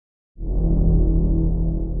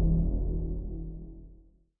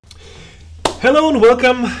Hello and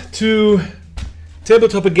welcome to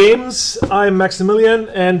Tabletopper.games. I'm Maximilian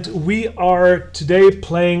and we are today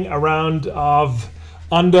playing a round of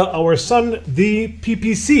Under Our Sun, the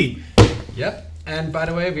PPC. Yep, and by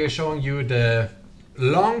the way, we are showing you the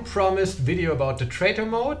long-promised video about the traitor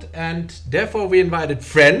mode, and therefore we invited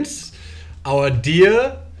friends, our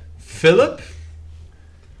dear Philip.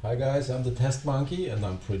 Hi guys, I'm the test monkey and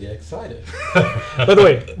I'm pretty excited. By the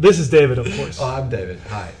way, this is David, of course. Oh, I'm David.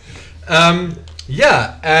 Hi.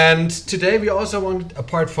 Yeah, and today we also want,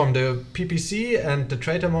 apart from the PPC and the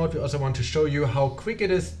traitor mode, we also want to show you how quick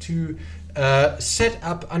it is to set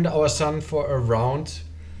up Under Our Sun for a round,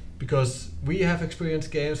 because we have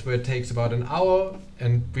experienced games where it takes about an hour,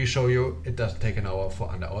 and we show you it doesn't take an hour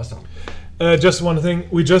for Under Our Sun. Just one thing,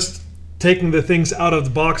 we just taken the things out of the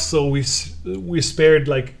box, so we spared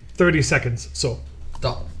like 30 seconds. So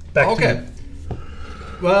Stop. Back to you.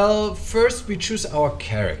 Well, first we choose our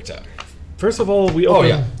character. First of all, we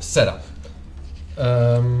open setup.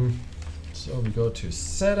 So we go to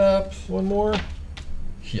setup. one more.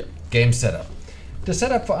 Here, game setup. The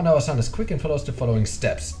setup for Under Our Sun is quick and follows the following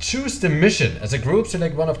steps. Choose the mission. As a group,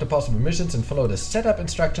 select one of the possible missions and follow the setup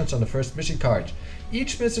instructions on the first mission card.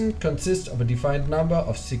 Each mission consists of a defined number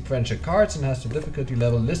of sequential cards and has the difficulty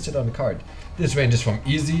level listed on the card. This ranges from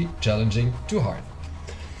easy, challenging to hard.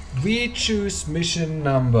 We choose mission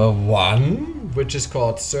number 1, which is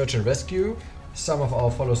called Search and Rescue. Some of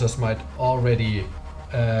our followers might already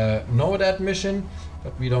know that mission,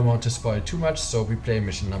 but we don't want to spoil too much, so we play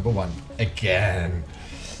mission number 1 again.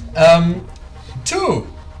 2.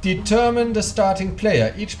 Determine the starting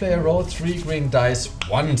player. Each player rolls 3 green dice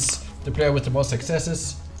once. The player with the most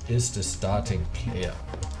successes is the starting player.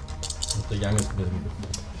 The youngest.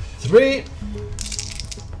 3.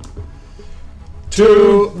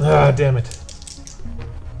 2. Ah, damn it.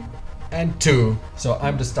 And 2. So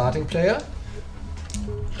I'm the starting player.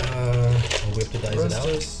 We have to dice it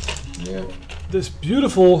out. Here. This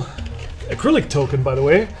beautiful acrylic token, by the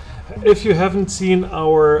way. If you haven't seen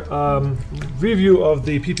our review of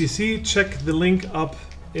the PPC, check the link up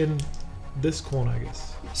in this corner, I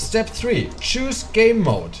guess. Step 3. Choose game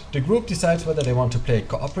mode. The group decides whether they want to play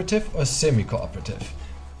cooperative or semi-cooperative.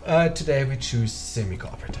 Today we choose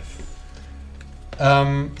semi-cooperative.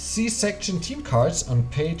 See section team cards on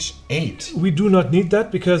page 8. We do not need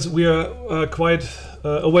that because we are quite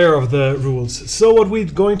aware of the rules. So what we're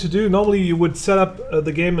going to do, normally you would set up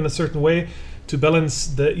the game in a certain way to balance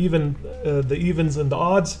the evens and the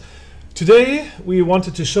odds. Today we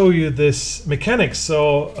wanted to show you this mechanics,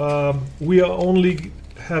 so we are only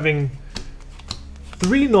having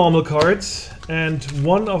 3 normal cards and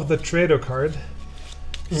 1 of the trader card.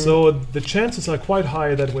 So the chances are quite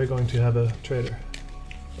high that we're going to have a trader.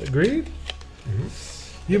 Agreed?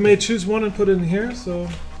 You may choose one and put it in here, so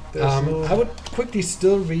there's no... I would quickly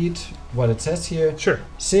still read what it says here. Sure.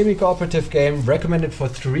 Semi-cooperative game recommended for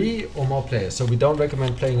 3 or more players. So we don't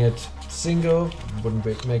recommend playing it single,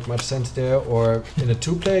 wouldn't make much sense there, or in a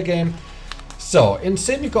 2-player game. So, in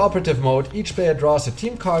semi-cooperative mode, each player draws a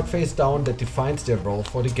team card face down that defines their role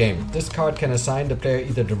for the game. This card can assign the player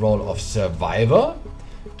either the role of survivor,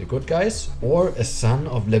 the good guys, or a son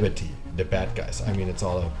of liberty, the bad guys. I mean, it's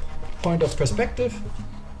all a point of perspective.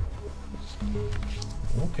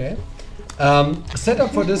 Okay.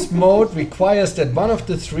 Setup for this mode requires that one of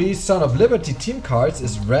the 3 Son of Liberty team cards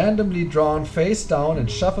is randomly drawn face down and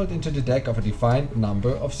shuffled into the deck of a defined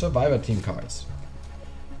number of survivor team cards.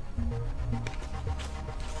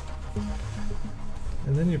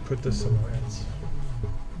 And then you put this somewhere else.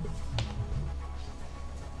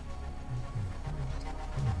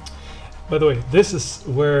 By the way, this is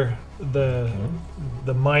where the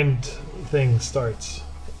mind thing starts.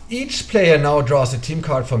 Each player now draws a team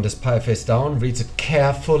card from this pile face down, reads it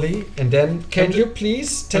carefully, and then can you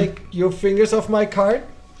please take your fingers off my card?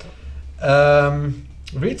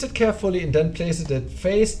 Reads it carefully and then places it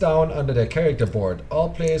face down under their character board. All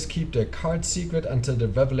players keep their card secret until the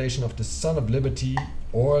revelation of the Son of Liberty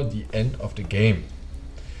or the end of the game.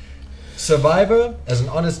 Survivor, as an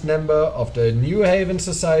honest member of the New Haven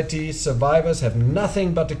Society, survivors have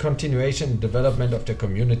nothing but the continuation and development of their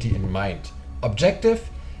community in mind. Objective: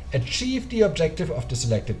 achieve the objective of the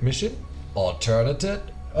selected mission. Alternate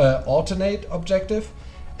objective: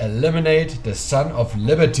 eliminate the Son of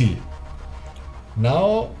Liberty.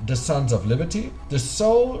 Now, the Sons of Liberty, the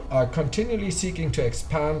Soul, are continually seeking to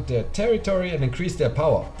expand their territory and increase their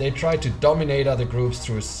power. They try to dominate other groups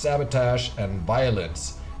through sabotage and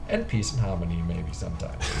violence. And peace and harmony, maybe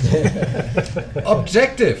sometimes.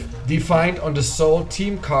 Objective, defined on the Soul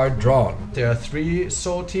team card drawn. There are 3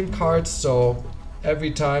 Soul team cards, so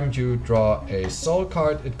Every time you draw a soul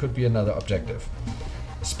card, it could be another objective.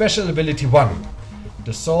 Special ability 1.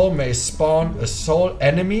 The soul may spawn a soul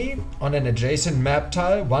enemy on an adjacent map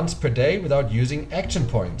tile once per day without using action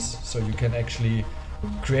points. So you can actually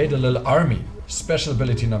create a little army. Special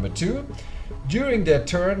ability number 2. During their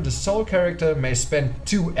turn, the soul character may spend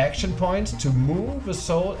 2 action points to move a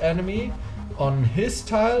soul enemy on his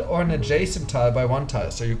tile or an adjacent tile by 1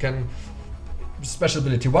 tile. So you can, special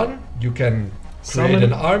ability 1, you can create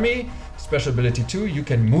an army. Special ability 2, you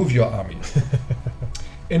can move your army.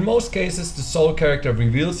 In most cases, the soul character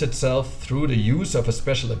reveals itself through the use of a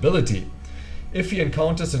special ability. If he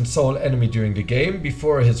encounters a soul enemy during the game,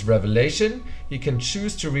 before his revelation, he can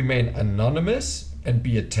choose to remain anonymous and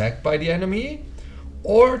be attacked by the enemy,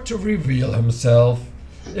 or to reveal himself.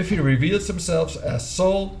 If he reveals himself as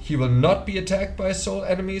soul, he will not be attacked by soul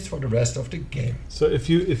enemies for the rest of the game. So if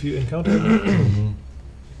you encounter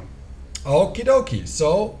Okie dokie.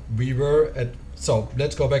 So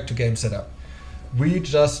let's go back to game setup. We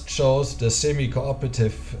just chose the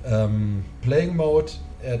semi-cooperative playing mode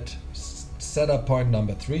at setup point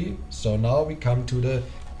number 3. So now we come to the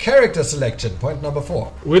character selection, point number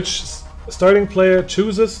 4. which starting player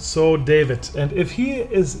chooses, so David. And if he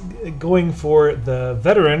is going for the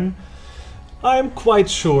veteran, I'm quite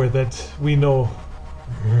sure that we know.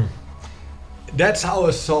 That's how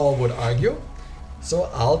a soul would argue. So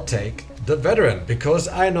I'll take the veteran because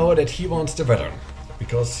I know that he wants the veteran.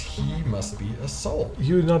 Because he must be a soul.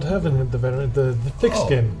 You not having the veteran, the thick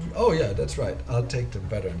skin. Oh yeah, that's right. I'll take the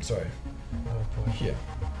veteran, sorry. Oh, boy. Here.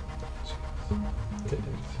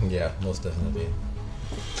 Yeah, most definitely.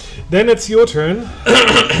 Then it's your turn.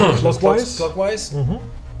 Clockwise. Clockwise? Mm-hmm.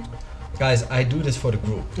 Guys, I do this for the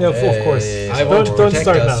group. Yeah, of course. I want to Don't protect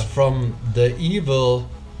start us now. from the evil.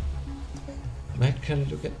 Matt, can you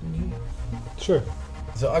look at me? Sure.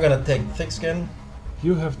 So I'm gonna take thick skin.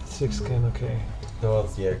 You have the thick skin, okay.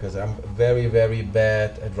 Towards yeah, because I'm very, very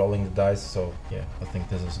bad at rolling the dice. So yeah, I think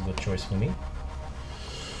this is a good choice for me.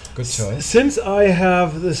 Good choice. Since I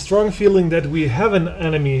have the strong feeling that we have an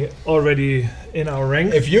enemy already in our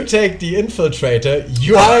rank, If you take the infiltrator,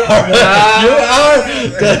 you are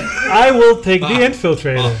I will take the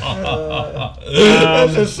infiltrator.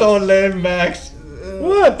 This is so lame, Max.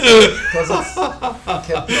 What? Because it's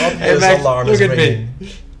obvious Hey, Max, alarm look is at ringing.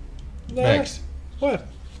 me. Nah. Max, What?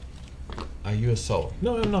 are you a soul?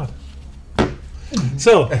 No, I'm not.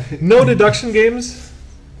 So, no deduction games.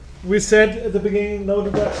 We said at the beginning, no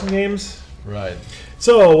deduction games. Right.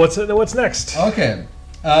 So, what's next? Okay.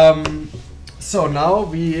 So now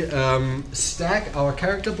we stack our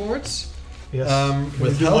character boards Yes.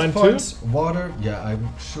 with do health mine too? points, water. Yeah, I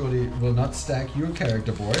surely will not stack your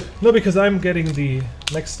character board. No, because I'm getting the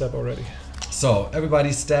next step already. So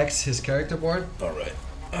everybody stacks his character board. All right,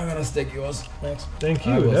 I'm gonna stick yours next. Thank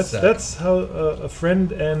I you. will That's stack. that's how a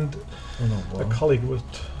friend and Oh, no, a well. colleague would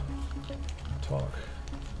talk.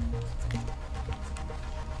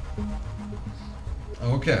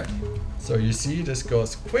 Okay. So you see, this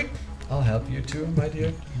goes quick. I'll help you too, my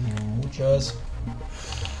dear. Muchas.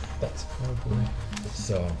 Thanks. Oh boy.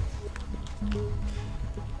 So,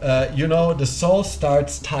 you know, the soul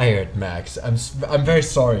starts tired, Max. I'm very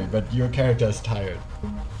sorry, but your character is tired.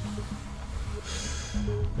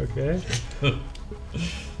 Okay.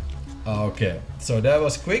 Okay, so that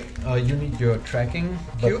was quick. You need your tracking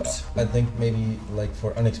But cubes. I think maybe like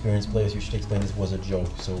for unexperienced players, you should explain this was a joke.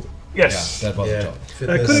 So Yes. Yeah, that was a joke. Could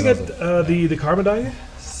I get the karma die?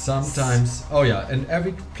 Sometimes, oh yeah, and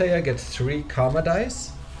every player gets 3 karma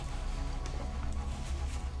dice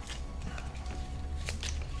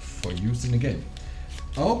for use in the game.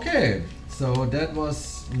 Okay, so that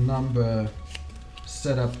was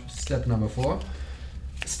step number 4.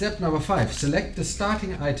 Step number 5, select the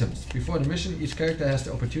starting items. Before the mission, each character has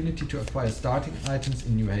the opportunity to acquire starting items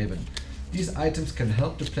in New Haven. These items can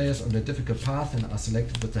help the players on their difficult path and are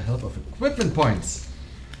selected with the help of equipment points.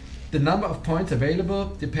 The number of points available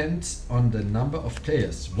depends on the number of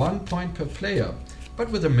players. 1 point per player, but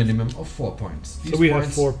with a minimum of 4 points. So we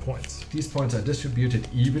have 4 points. These points are distributed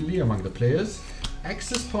evenly among the players.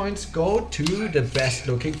 Access points go to the best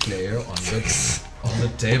looking player on the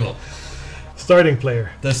table. Starting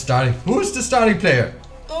player. Who's the starting player?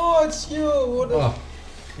 oh, it's you. Oh,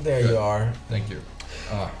 There Good. you are. thank you.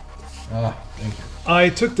 Thank you. I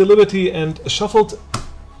took the liberty and shuffled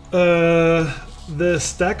the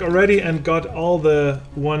stack already and got all the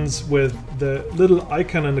ones with the little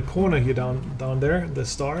icon in the corner here down there, the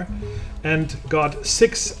star, and got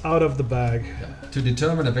 6 out of the bag. Yeah. To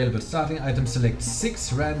determine available starting items, select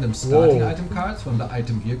 6 random starting Whoa. item cards from the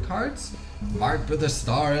item gear cards, marked with a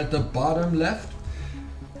star at the bottom left.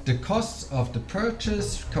 The cost of the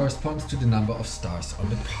purchase corresponds to the number of stars on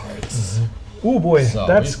the cards. Oh boy, So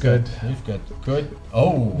that's good. We've got good.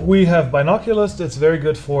 Oh, We have binoculars, that's very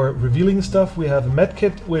good for revealing stuff. We have a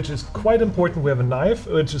medkit, which is quite important. We have a knife,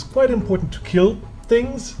 which is quite important to kill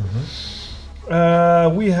things.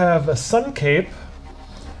 We have a sun cape,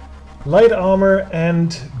 light armor,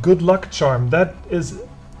 and good luck charm. That is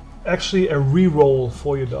actually a re-roll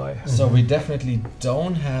for your die. so we definitely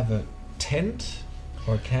don't have a tent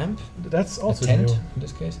or camp. That's A also tent new. in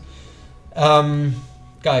this case.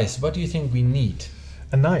 Guys, what do you think we need?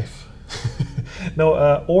 A knife.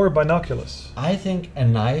 No, or binoculars. I think a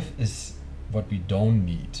knife is what we don't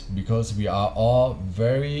need because we are all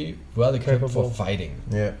very well equipped Capable. for fighting.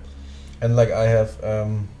 Yeah, and like I have,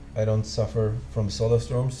 I don't suffer from solar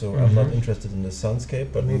storms, so I'm not interested in the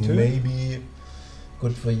sunscape. But Me too. maybe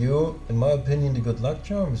good for you. In my opinion, the good luck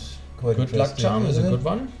charm is quite Good luck interesting, charm is a isn't good it?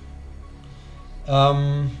 one.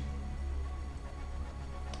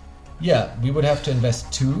 Yeah, we would have to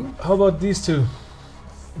invest 2. How about these two?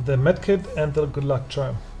 The medkit and the good luck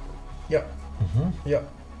charm. Yeah, yeah.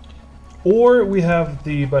 Or we have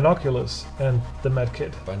the binoculars and the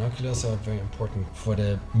medkit. Binoculars are very important for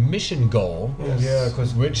the mission goal, Yes. Yeah,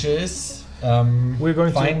 because which is We're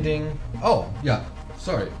going to- finding. Oh, yeah.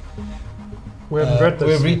 Sorry. We haven't read this.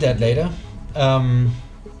 We'll read that later.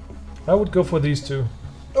 I would go for these two.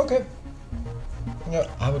 okay. Yeah,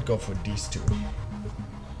 I would go for these 2.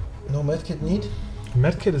 no medkit need.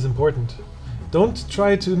 Medkit is important. Don't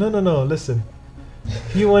try to. No. Listen.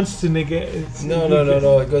 He wants to negate. No.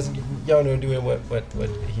 Because you're not doing what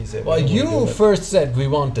he said. Well, We don't wanna you do first said we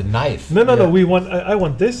want the knife. No. Yeah. We want. I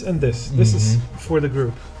want this and this. This is for the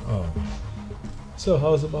group. Oh. So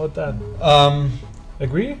how's about that?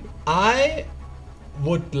 Agree? I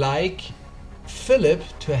would like Philip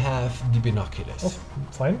to have the binoculars, Oh,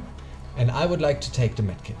 fine. and I would like to take the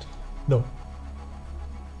medkit. No.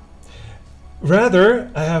 Rather,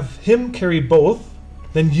 I have him carry both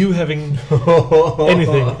than you having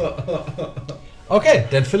anything. Okay,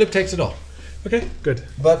 then Philip takes it all. Okay, good.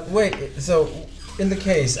 But wait, so in the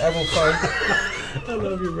case, I will find. I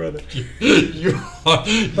love you, brother. you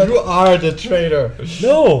are the traitor.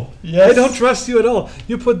 No, Yes. I don't trust you at all.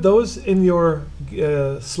 You put those in your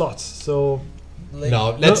slots, so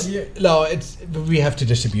No, it's we have to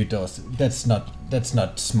distribute those. That's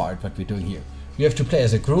not smart what we're doing here. We have to play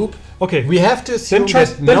as a group. okay. We have to assume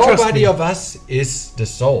trust- that then trust nobody me. of us is the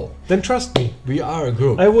soul. Then trust me. We are a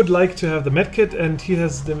group. I would like to have the medkit, and he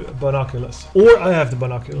has the binoculars, or I have the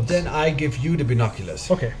binoculars. Then I give you the binoculars.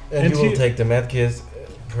 Okay. And you he- will take the medkit.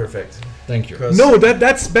 Perfect. Thank you. No,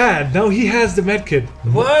 that's bad. Now he has the medkit.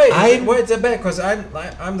 Why? I'm- Why is that bad? Because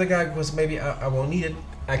I'm the guy. Because maybe I won't need it.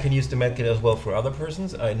 I can use the medkit as well for other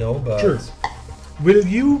persons. I know, but Sure. Will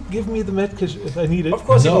you give me the medkit if I need it? of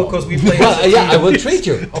course you will. Because we play. Well, yeah, I will treat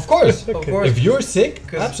you. Of course. Of course. If you're sick,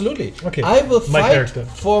 'Cause- absolutely. Okay, I will my fight character.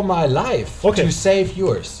 for my life Okay. to save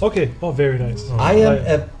yours. Okay. Oh, very nice. I am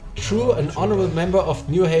Right. a true and honorable member of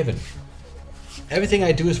New Haven. Everything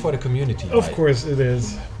I do is for the community. Of right? course it is.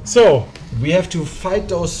 So, We have to fight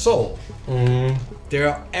those souls. They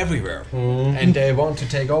are everywhere. And they want to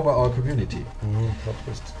take over our community.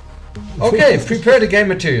 Okay, prepare the game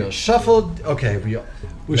material. Shuffle. Okay, we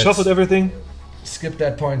let's shuffled everything. skip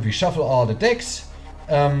that point. We shuffle all the decks.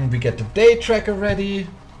 We get the day tracker ready,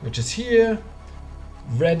 which is here.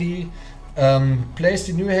 Ready. Place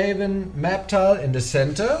the New Haven map tile in the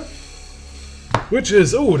center. Which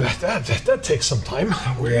is that takes some time.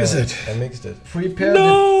 Where is it? I mixed it. Prepare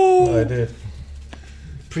No. I did.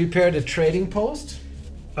 prepare the trading post.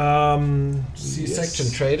 See yes. section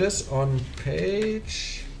traders on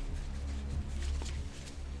page.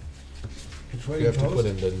 You have to put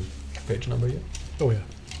in the page number here. Oh yeah.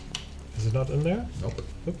 Is it not in there? Nope.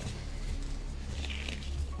 Nope.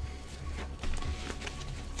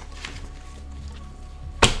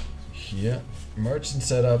 Here, merchant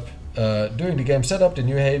setup. During the game setup, the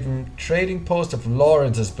New Haven trading post of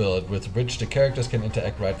Lawrence is built, with which the characters can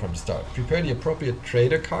interact right from the start. Prepare the appropriate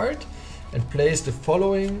trader card and place the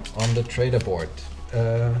following on the trader board.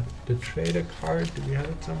 The trader card, do we have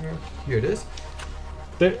it somewhere? Here it is.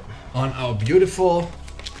 There. On our beautiful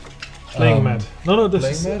Playing mat. No, this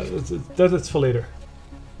is playing mat? that's for later.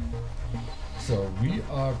 So we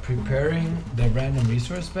are preparing the random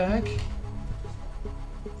resource bag.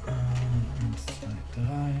 1, 2,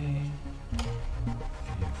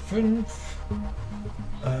 3, 4,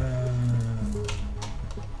 5.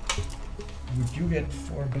 Would you get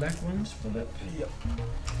 4 black ones, Philip? Yep.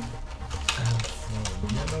 And 4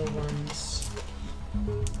 yellow ones.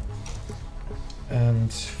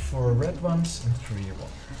 And 4 red ones and 3 white.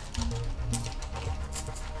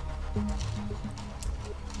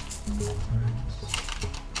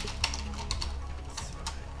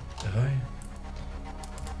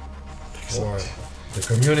 For the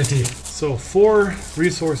community. So 4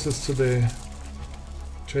 resources to the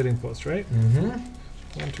trading post, right? Mm-hmm.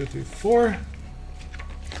 1, 2, 3, 4.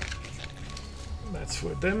 That's for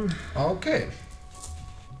them. Okay.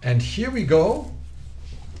 And here we go.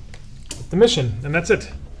 The mission, and that's it.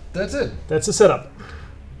 That's it. That's the setup.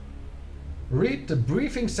 Read the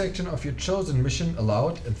briefing section of your chosen mission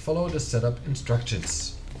aloud and follow the setup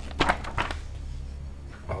instructions.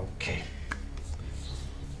 Okay.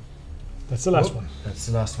 That's the last one. That's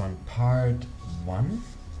the last one. Part 1.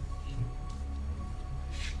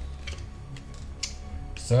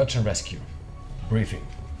 Search and rescue. Briefing.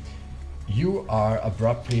 You are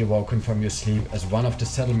abruptly awoken from your sleep as one of the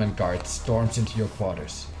settlement guards storms into your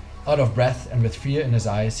quarters. Out of breath and with fear in his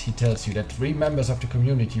eyes, he tells you that 3 members of the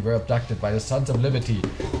community were abducted by the Sons of Liberty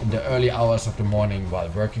in the early hours of the morning while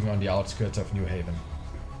working on the outskirts of New Haven.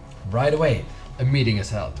 Right away, a meeting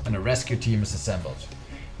is held and a rescue team is assembled.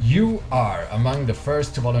 You are among the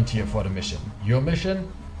first to volunteer for the mission. Your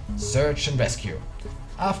mission? Search and rescue.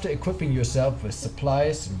 After equipping yourself with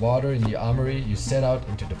supplies and water in the armory, you set out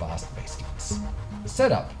into the vast wastelands.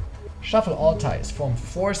 Setup. Shuffle all tiles. Form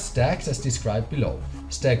 4 stacks as described below.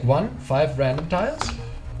 Stack 1, 5 random tiles.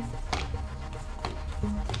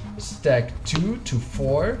 Stack 2 to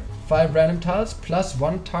 4, 5 random tiles plus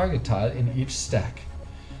 1 target tile in each stack.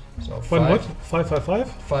 So 1 what? 5, 5,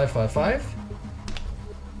 5? 5, 5, 5.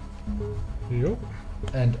 Yep.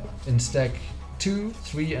 And in stack 2,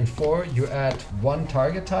 3 and 4 you add 1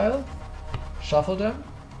 target tile. Shuffle them.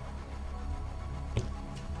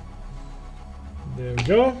 There we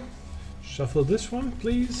go. Shuffle this one,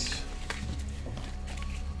 please.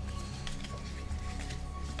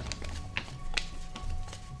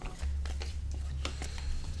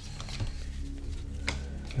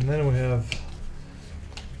 And then we have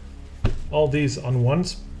all these on one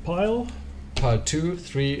pile. Pile 2,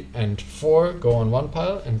 3 and 4 go on one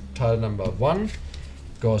pile and tile number 1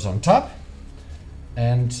 goes on top.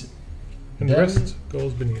 And And the then, rest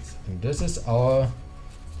goes beneath. and this is our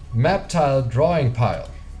map tile drawing pile.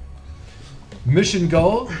 Mission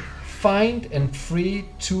goal, find and free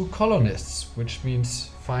 2 colonists, which means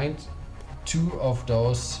find 2 of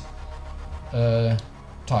those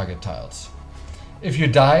target tiles. If you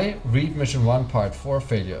die, read mission 1 part 4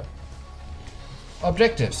 failure.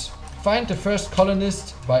 Objectives. Find the first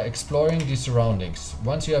colonist by exploring the surroundings.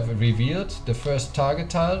 Once you have revealed the first target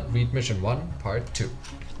tile, read mission 1 part 2.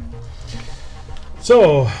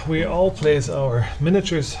 So we all place our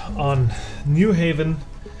miniatures on New Haven,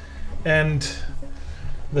 and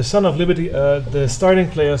the Son of Liberty, the starting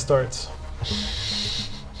player starts.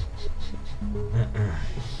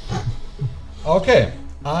 Okay,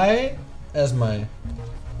 I, as my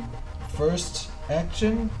first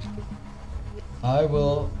action, I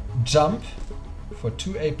will jump for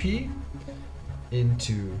 2 AP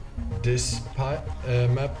into this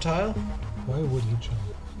map tile. Why would you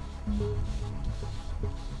jump?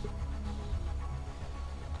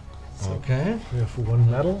 Okay. We have 1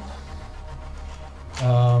 medal.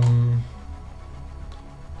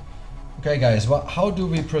 Okay, guys. How do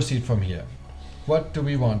we proceed from here? What do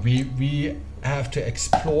we want? We have to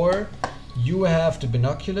explore. You have the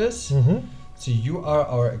binoculars. Mm-hmm. So you are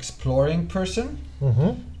our exploring person.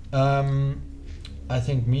 Mm-hmm. I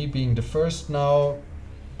think me being the first now,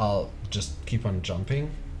 I'll just keep on jumping.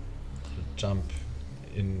 Jump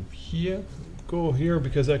in here. Go here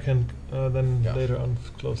because I can then Yeah. later on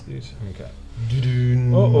close these. Okay.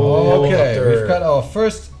 Uh-oh. Okay, Helicopter. we've got our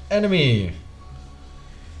first enemy.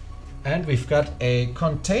 And we've got a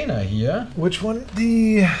container here. Which one?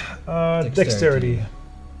 The dexterity.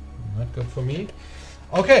 Not good for me.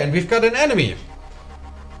 Okay, and we've got an enemy.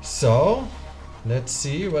 So, let's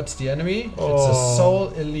see, what's the enemy? It's a Oh. soul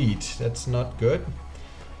elite. That's not good.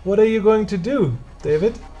 What are you going to do,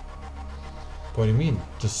 David? What do you mean?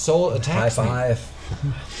 The soul High attacks me. five.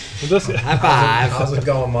 Does High five. How's it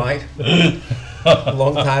going, Mike?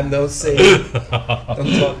 Long time no see.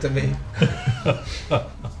 Don't talk to me.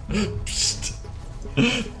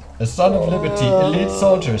 A Son of Liberty, elite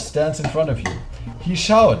soldier, stands in front of you. He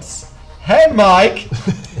shouts, "Hey, Mike!"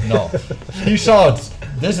 No. He shouts,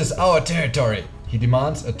 "This is our territory." He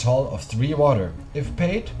demands a toll of 3 water. If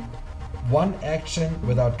paid, 1 action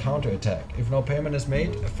without counterattack. If no payment is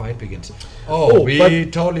made, a fight begins. Oh, we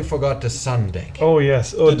but- totally forgot the sun deck. Oh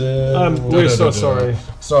yes. Oh, we're so sorry.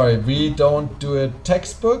 Sorry, we don't do it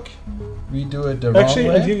textbook. We do it the Actually,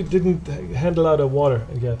 wrong way. you didn't handle out a water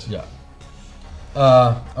yet. Yeah.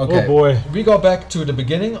 Okay. Oh boy. We go back to the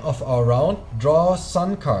beginning of our round. Draw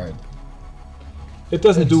sun card. It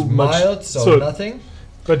doesn't It's do much. mild, so nothing.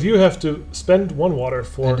 But you have to spend 1 water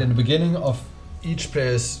for. And in the beginning of each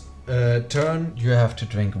player's turn, you have to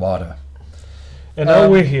drink water. And now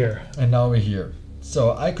we're here. And now we're here.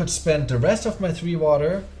 So I could spend the rest of my 3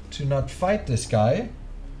 water to not fight this guy.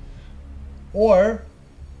 Or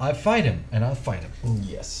I fight him, and I'll fight him.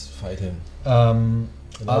 Yes, fight him. And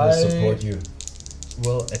I will support you.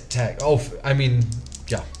 Will attack. Oh, I mean,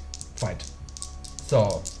 yeah, fight.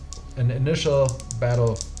 So, an initial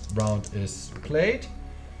battle round is played.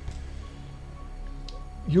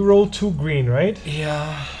 You roll 2 green, right?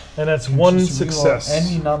 Yeah. And that's 1 Just reroll success.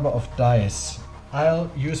 Any number of dice. I'll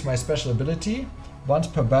use my special ability. Once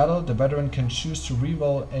per battle, the veteran can choose to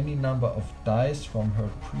reroll any number of dice from her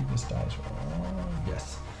previous dice.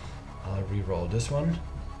 Yes. I'll reroll this one.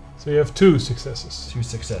 So you have 2 successes. 2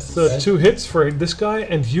 successes. So 2 hits for this guy,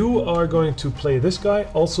 and you are going to play this guy,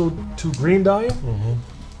 also 2 green die,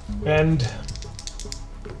 and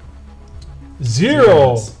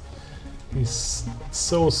 0. He's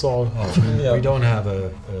so solid. Oh, Yeah. we don't have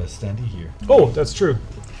a standee here. Oh, that's true.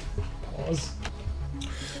 Pause.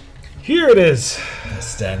 Here it is. A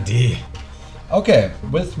standee. Okay,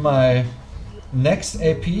 with my next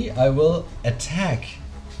AP, I will attack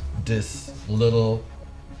this little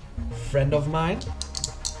friend of mine.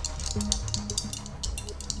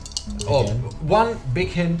 Oh, one big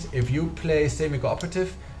hint: if you play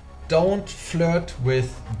semi-cooperative, don't flirt with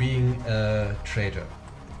being a traitor.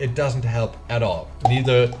 It doesn't help at all.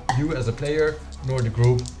 Neither you as a player nor the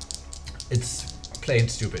group. It's plain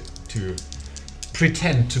stupid to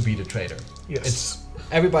pretend to be the traitor. Yes. It's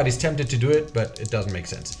everybody's tempted to do it, but it doesn't make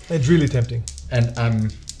sense. It's really tempting. And I'm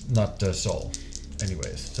not the soul,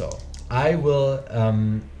 anyways. So I will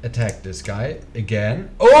attack this guy again.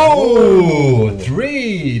 Oh,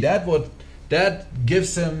 3. That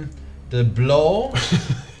gives him the blow.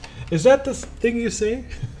 Is that the thing you say?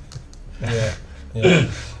 Yeah. Yeah.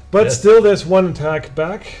 But Yes. still, there's 1 attack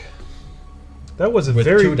back. That was a With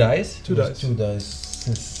very 2 dice. 2 dice. 2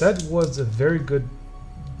 dice. That was a very good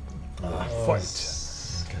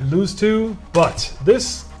fight. Okay. Lose 2, but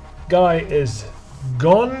this guy is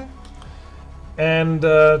gone. And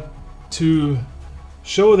to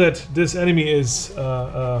show that this enemy is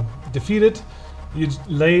defeated, you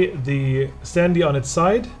lay the standee on its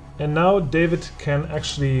side, and now David can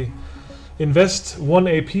actually invest 1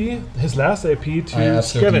 AP, his last AP, to I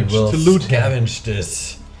absolutely scavenge, will to loot him. scavenge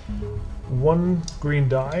this. 1 green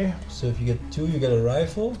die. So if you get 2, you get a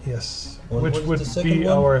rifle. Yes, What which was would the second be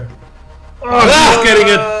one? our. Oh, he's getting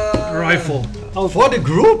a rifle. For the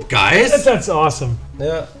group, guys. That's awesome.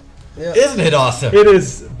 Yeah. Yeah. Isn't it awesome? It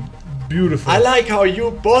is beautiful. I like how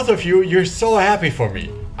both of you, you're so happy for me.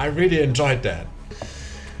 I really enjoyed that.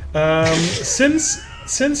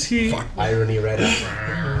 Since he Irony ready.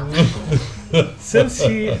 since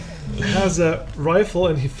he has a rifle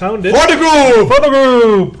and he found it For the group! for the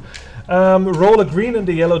group. Roll a green and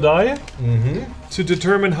a yellow die to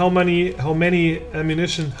determine how much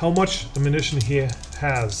ammunition he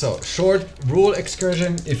has. So, short rule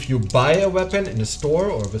excursion: if you buy a weapon in a store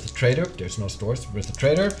or with a trader, there's no stores, with a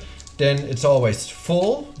trader, then it's always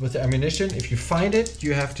full with ammunition. If you find it,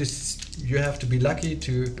 you have to be lucky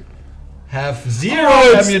to have 0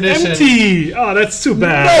 it's ammunition. empty. Oh, that's too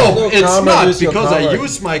bad. No, No it's karma, not, use your because I karma.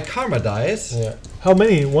 use my karma dice. Yeah. How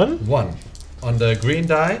many? 1? 1 on the green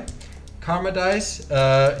die. Karma dice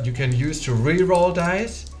you can use to re-roll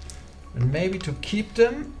dice and maybe to keep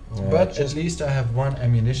them, Yeah, but just- at least I have 1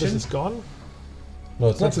 ammunition. This is gone. No,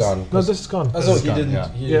 it's not gone. No, this is gone. Oh, This so is he gone, didn't. yeah.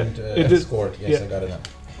 He Yeah, didn't it did- escort. Yes, yeah. I got it.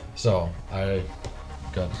 So I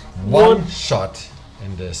got One. 1 shot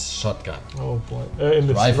in this shotgun. Oh boy. In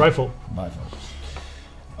this Rifle. rifle.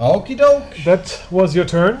 Okie doke. That was your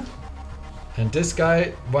turn. And this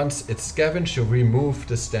guy, once it's scavenged, you remove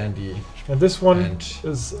the standee. And this one And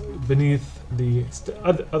is beneath the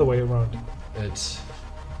other way around. It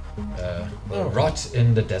will rot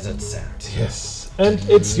in the desert sand. Yes. And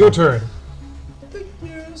it's your turn.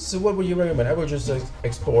 So what would you recommend? I would just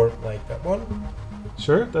explore like that one.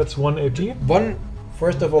 Sure, that's 1 AP. One.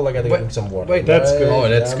 First of all, I gotta Wait, give him some water. wait, that's good. Oh,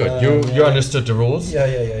 that's good. You understood the rules.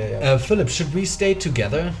 Yeah. Philip, should we stay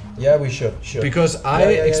together? Yeah, we should. Because I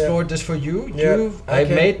Yeah. explored this for you. Yeah, I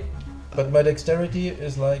okay. made. But my dexterity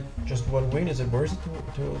is like just 1 green. Is it worth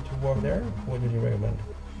it to walk there? What would you recommend?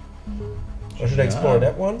 Or should I explore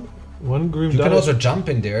that one? 1 green You die. can also jump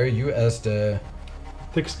in there. You as the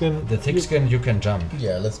thick skin. thick skin, you can jump.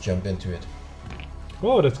 Yeah, let's jump into it.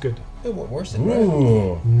 Oh, that's good. Worse than right?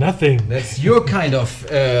 Ooh. Nothing. That's your kind of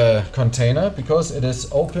container because it is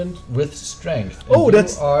opened with strength. And Oh, you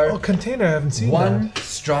that's are a container. I haven't seen one that.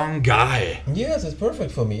 strong guy. Yes, it's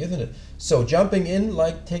perfect for me, isn't it? So jumping in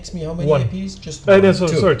like takes me how many One. APs? Just No, one.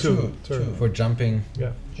 sorry, Two. Sorry. For jumping.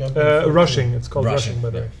 Yeah. Jumping for Rushing. It's called Rushing, rushing, by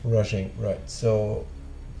the way. Rushing, right. So,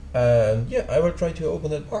 yeah, I will try to open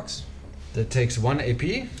that box. That takes 1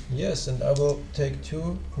 AP. Yes, and I will take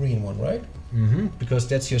 2 green one, right? Because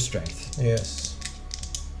that's your strength. Yes.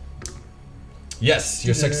 Yes,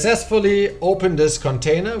 you successfully opened this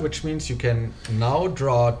container, which means you can now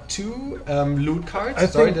draw 2 loot cards. I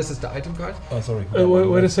Sorry, think- this is the item card. Oh, sorry.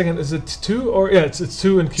 Wait a second. Is it 2 or yeah? It's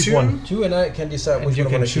 2 and keep 2. 1. 2 and I can decide And which you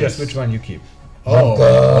one I can want to choose choose. which one you keep. Oh.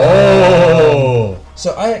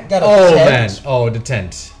 So I got a Oh man! tent, Oh, the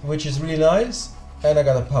tent. which is really nice, and I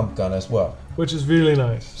got a pump gun as well. Which is really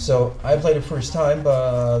nice. So I played the first time,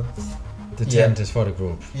 but The Yeah. tent is for the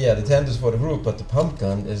group. yeah, the tent is for the group, but the pump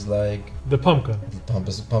gun is like The pumpkin.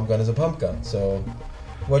 pump gun is a pump gun. So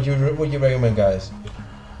what you recommend, guys?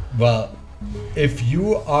 Well, if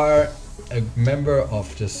you are a member of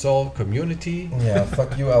the Soul community, Yeah,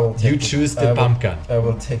 fuck you. I will take you choose the pump gun. I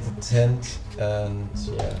will take the tent and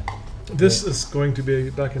yeah, This is going to be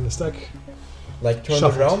back in the stack. like turn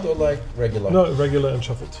Shuffled. around or like regular. No, regular and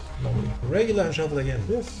shuffled. Normally. Regular and shuffle again.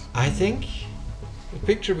 Yes. I think the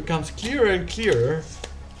picture becomes clearer and clearer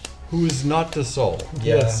who is not the Soul.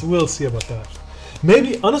 Yeah. Yes, we'll see about that.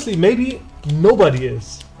 Maybe, honestly, maybe nobody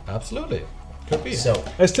is. Absolutely. Could be. So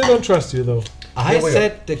I still don't trust you, though. I Here we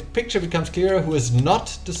said the picture becomes clearer who is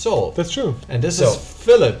not the Soul. That's true. And this So, is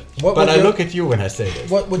Philip. what But would I you- look at you when I say this.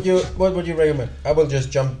 what would you recommend? I will just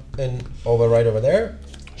jump in right over there.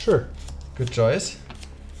 Sure. Good choice.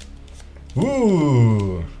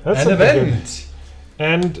 Ooh. That's an something event.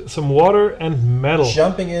 And some water and metal.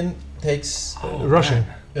 Jumping in takes Rushing.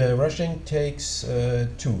 rushing takes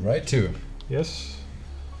 2, right? 2. Yes.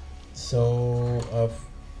 So of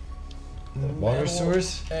Water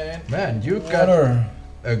source. and Man, you got water.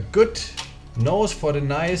 a good nose for the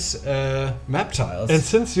nice map tiles. And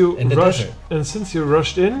since you In the desert.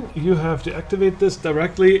 rushed in, you have to activate this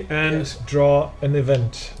directly and Yes. draw an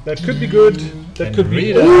event. That could be good. That And could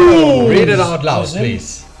be. read Ooh! read it out loud, Listen.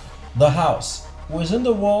 please. The house. Within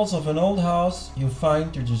the walls of an old house, you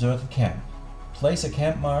find your deserted camp. Place a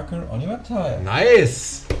camp marker on your map tile.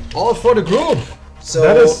 Nice. All for the group. So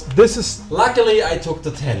This is luckily I took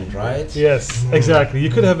the tent, right? yes, exactly. You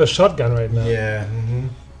could have a shotgun right now. Yeah.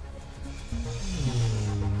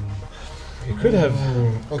 You could have.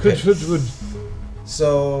 Okay. Would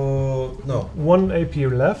So no, 1 AP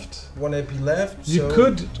left. 1 AP left. You so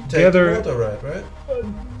could take gather. water, right?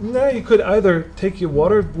 No, you could either take your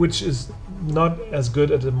water, which is not as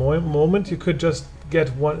good at the moment. You could just get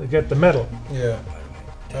the metal. Yeah.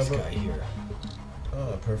 This I will- guy here.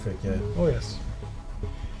 Oh, perfect. Yeah. Oh yes,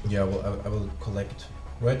 Yeah. Well, I will collect.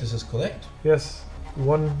 Right. This is collect. yes.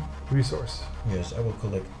 1 resource. Yes, I will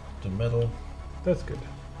collect the metal, That's good.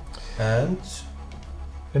 and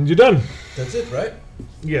And you're done. that's it, right?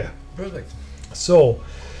 Yeah. Perfect. So,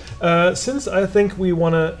 since I think we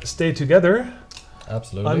want to stay together,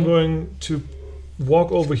 Absolutely. I'm going to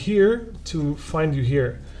walk over here to find you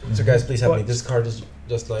here. So guys, please help me. What? This card is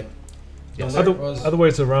just like. Yes. There Other, was- other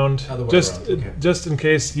ways around. Other way just around, okay. just in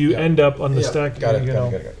case you Yeah. end up on the Yeah, stack. Got it. you Got know.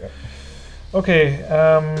 it. Got it. Got it. Okay.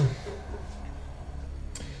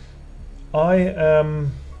 I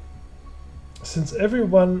am. Since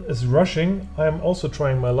everyone is rushing, I am also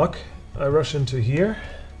trying my luck. I rush into here.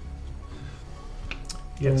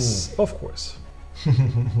 Yes, of course.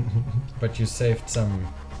 But you saved some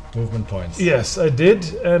movement points. Yes, I did,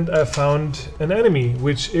 and I found an enemy,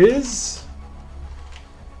 which is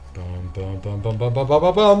Bum, bum, bum, bum, bum, bum, bum,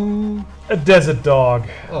 bum, bum. a desert dog.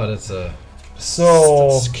 Oh, that's So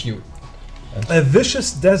that's cute. a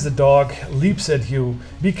vicious desert dog leaps at you.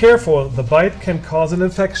 Be careful, the bite can cause an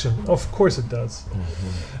infection. Of course it does.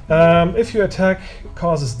 If your attack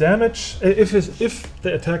causes damage, if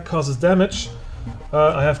the attack causes damage,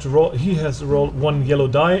 I have to roll. He has to roll 1 yellow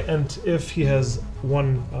die, and if he has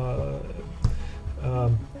 1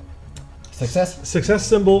 Success. success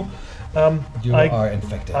symbol, You I- are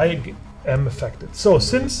infected. I am affected. So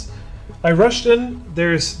since I rushed in,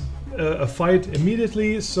 there's a fight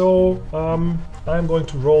immediately. So I'm going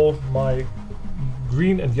to roll my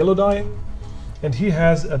green and yellow die, and he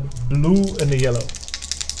has a blue and a yellow.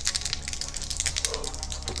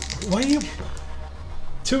 Why you?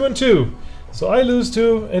 2 and 2. So I lose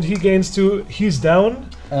 2, and he gains 2. He's down.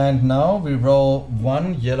 And now we roll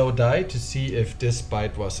 1 yellow die to see if this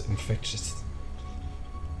bite was infectious.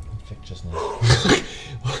 Infectiousness.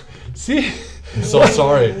 See, I'm so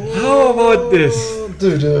sorry. How about this?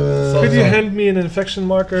 Could you sorry. hand me an infection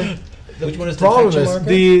marker? Which one is the problem infection is marker?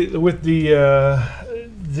 The with the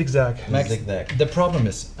zigzag. Max, Zigzag. the problem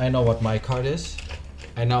is, I know what my card is,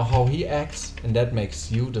 I know how he acts, and that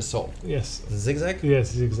makes you the soul. Yes. Zigzag?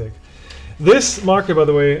 Yes, zigzag. This marker, by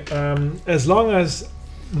the way, as long as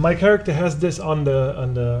my character has this on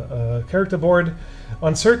the character board,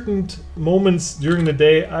 on certain moments during the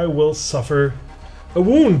day, I will suffer a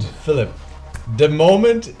wound. Philip, the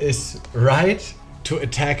moment is right to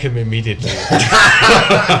attack him immediately.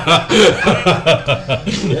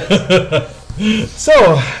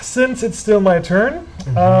 So, since it's still my turn,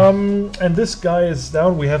 and this guy is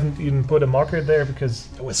down, we haven't even put a marker there because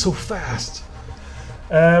it was so fast.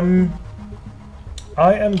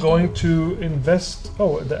 I am going to invest.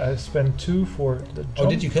 I spent 2 for the jump. Oh,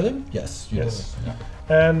 did you kill him? Yes. You Yes. did.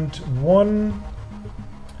 Yeah. And 1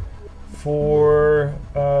 for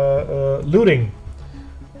looting,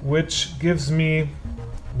 which gives me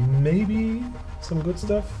maybe some good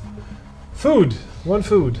stuff. Food. 1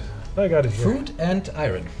 food. I got it here. Food and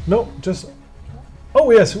iron. No, just. Oh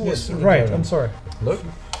yes, Yes, right. iron. I'm sorry. Look,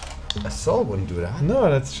 a soul wouldn't do that. No,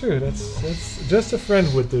 that's true. That's just a friend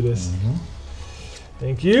would do this.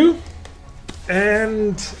 Thank you.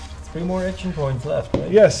 And 3 more action points left, right?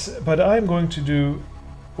 yes, but I'm going to do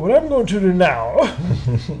what I'm going to do now.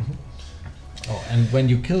 Oh, and when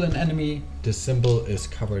you kill an enemy, the symbol is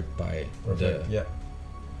covered by Perfect. the. Yeah.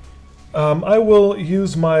 I will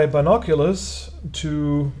use my binoculars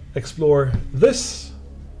to explore this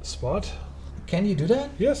spot. Can you do that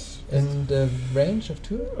Yes. in the range of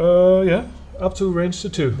 2? Yeah. Up to range to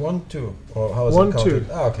 2. 1, 2. Or how is 1, it counted?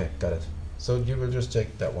 2. Ah, okay, got it. So you will just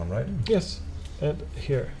take that one, right? Yes. And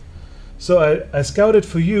here. So I scouted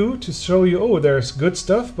for you to show you, oh, there's good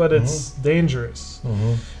stuff, but it's dangerous.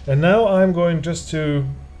 And now I'm going just to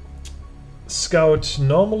scout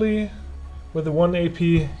normally with the 1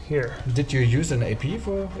 AP here. Did you use an AP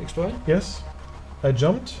for exploring? Yes. I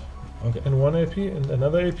jumped Okay. and 1 AP and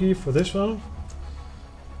another AP for this one.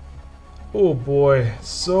 Oh boy,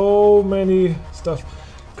 so many stuff.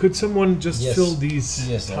 Could someone just Yes. fill these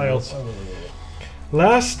Yes. tiles?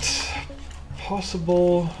 Last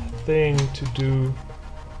possible thing to do.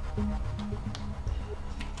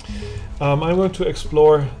 I'm going to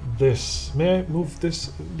explore this. May I move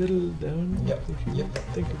this a little down? Yep. Thank you. Yep.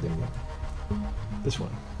 Thank you. Thank you. This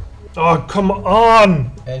one. Oh, come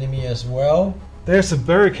on! Enemy as well. There's a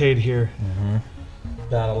barricade here.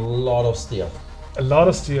 Got a lot of steel. A lot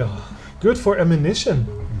of steel. Good for ammunition.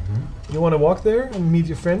 You want to walk there and meet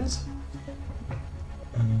your friends?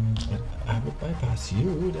 I would bypass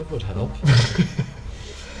you. That would help.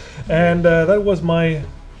 And that was my.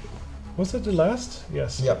 Was that the last?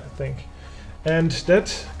 Yes. Yep. I think. And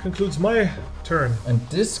that concludes my turn. And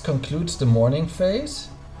this concludes the morning phase,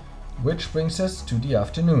 which brings us to the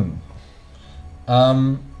afternoon.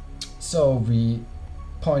 So we,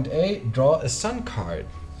 point A, draw a sun card.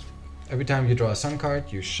 Every time you draw a sun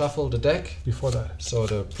card, you shuffle the deck, Before that. so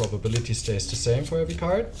the probability stays the same for every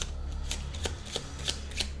card.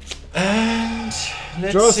 And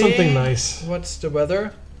let's Draw see something nice. What's the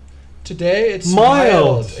weather? Today it's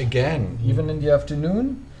Mild. mild again. Even in the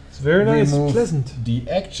afternoon, It's very we nice. move Pleasant. the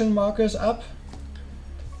action markers up.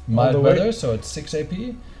 the Mild way. weather, so it's 6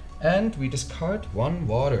 AP. And we discard 1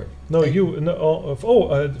 water. No, Hey. you. No,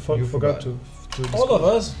 I You forgot forgot. to. All of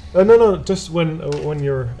us. No, just when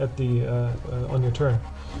you're at the on your turn.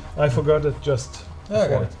 I forgot it just. Yeah, I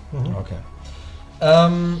got before. it. Okay.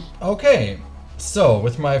 Okay. So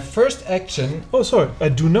with my first action, Oh, sorry. I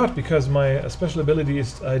do not, because my special ability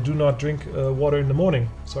is I do not drink water in the morning.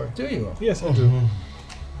 Sorry. do you? Yes, I do.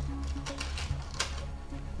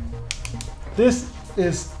 This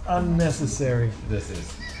is unnecessary. This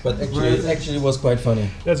is. But actually it was quite funny.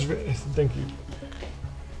 That's thank you.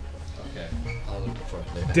 Okay. I'll look for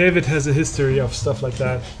it later. David has a history of stuff like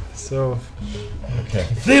that. So Okay.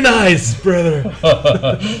 thin ice, brother.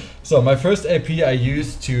 So my first AP I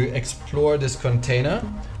used to explore this container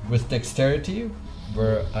with dexterity,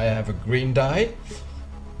 where I have a green die.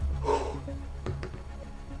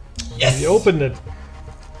 Yes. We opened it.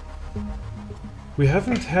 We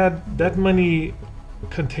haven't had that many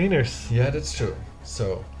containers Yeah, that's true.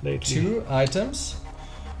 So lately. 2 items.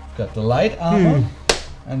 We've got the light armor,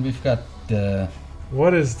 and we've got the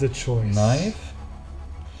What is the choice? knife.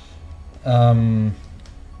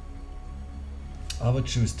 I would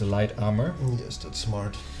choose the light armor. Yes, that's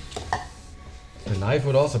smart. The knife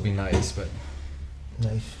would also be nice, but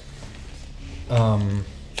Knife.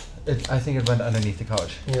 I think it went underneath the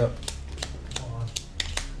couch. Yeah.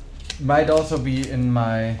 Might also be in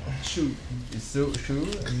my shoe.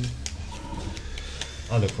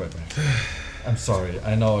 I'll look for it. I'm sorry.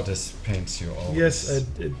 I know this pains you always. Yes,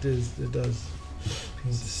 it is. It does.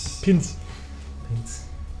 Pins.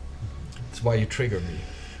 That's why you trigger me.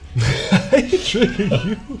 I trigger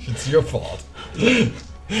you. It's your fault.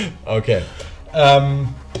 Okay.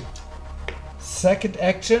 Second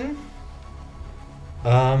action.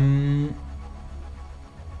 What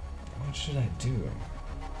should I do?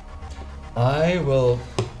 I will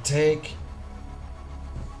take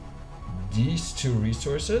these 2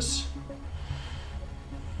 resources.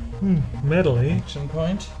 Metal, eh? Action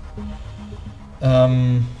point.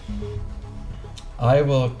 I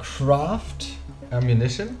will craft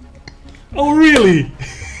ammunition. Oh, really?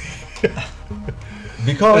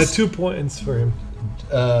 Because 2 points for him.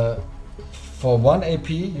 for 1 AP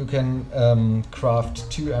you can craft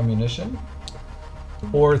 2 ammunition.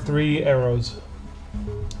 Or 3 arrows.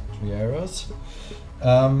 3 arrows.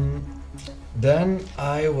 Then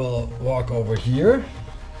I will walk over here.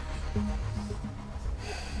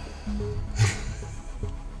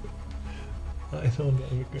 I don't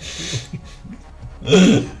have a good feeling.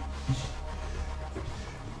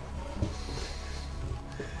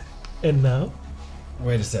 And now?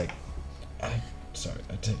 Wait a sec. Sorry,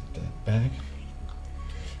 I take that back.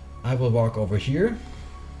 I will walk over here.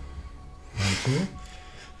 1,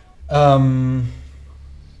 2.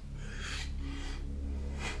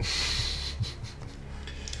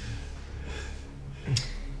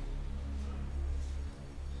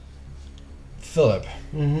 Philip.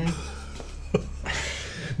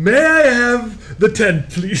 May I have the tent,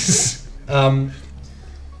 please?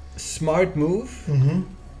 Smart move.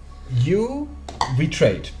 We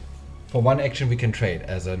trade. For 1 action we can trade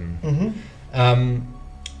as an...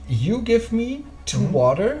 you give me 2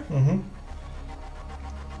 water.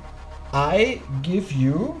 I give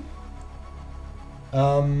you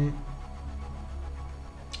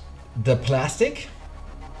the plastic.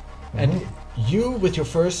 And you, with your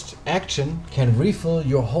first action, can refill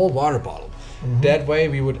your whole water bottle. That way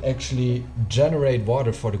we would actually generate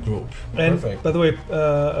water for the group. And Perfect. by the way,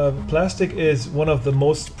 plastic is one of the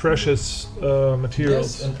most precious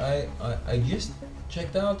materials. Yes, and I just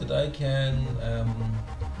checked out that I can.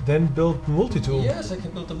 Then build multi-tool. Yes, I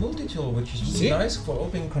can build a multi-tool, which is really See? nice for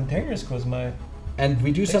opening containers, because my. And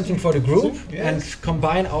we do something for the group Yes. and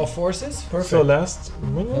combine our forces. Perfect. So last...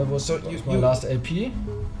 That was, So that was you- my you- last AP.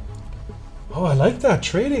 Oh, I like that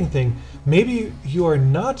trading thing. Maybe you are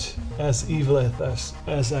not as evil as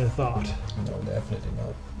I thought. No, definitely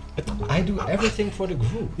not. I do everything for the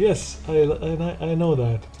group. Yes, I know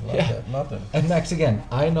that. Like Yeah. that, nothing. And Max, again,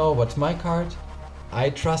 I know what's my card. I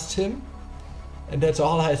trust him. And that's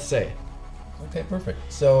all I say. Okay, perfect.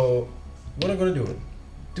 So, what I'm gonna do?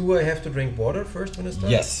 Do I have to drink water first when I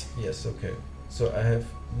start? Yes. Yes. Okay. So I have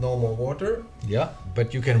normal water. Yeah,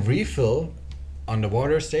 but you can refill on the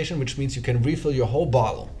water station, which means you can refill your whole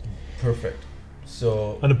bottle. Perfect.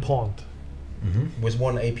 So And a pond. with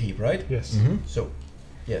 1 AP, right? Yes. So,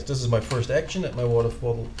 yes, this is my first action that my water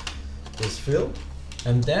bottle is filled,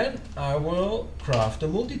 and then I will craft a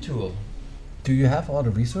multi-tool. Do you have all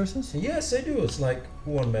the resources? Yes, I do. It's like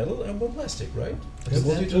 1 metal and 1 plastic, right? The That's-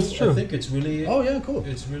 multi-tool. that's true. I think it's really. Oh yeah, cool.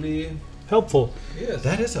 It's really. Helpful. Yes.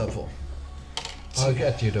 That is helpful. I'll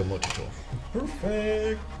get you the multi-tool.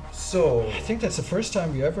 Perfect. So. I think that's the first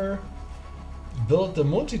time you ever built the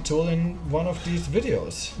multi-tool in one of these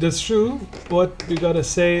videos. That's true, but we gotta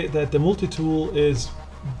say that the multi-tool is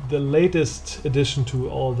the latest addition to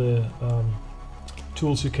all the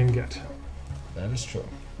tools you can get. That is true.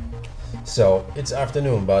 So it's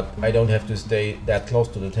afternoon, but I don't have to stay that close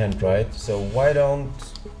to the tent, right? So why don't?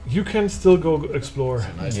 You can still go explore.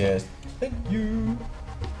 Nice Yes. Thank you.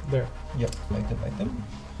 There. Yep. Like them.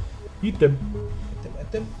 Eat them.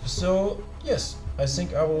 At them. So yes, I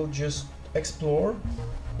think I will just explore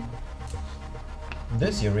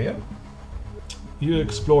this area. You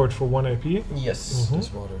explored for 1 AP. Yes.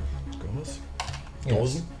 This water goes.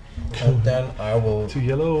 Yes. And then I will. 2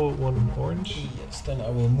 yellow, 1 orange. Yes. Then I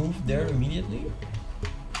will move there immediately.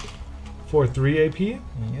 For 3 AP.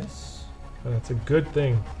 Yes. That's a good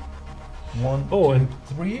thing. 1, Oh, 2, and-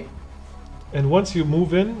 3. And once you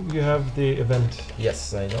move in, you have the event.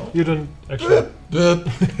 Yes, I know. You don't actually.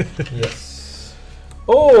 Yes.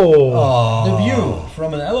 Oh! The view.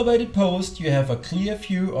 From an elevated post, you have a clear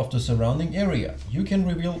view of the surrounding area. You can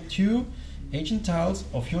reveal 2 ancient tiles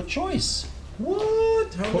of your choice.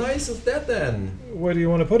 What? How nice is that then? Where do you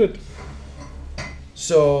want to put it?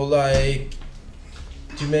 So, like,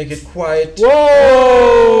 to make it quite...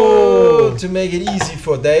 Whoa! To make it easy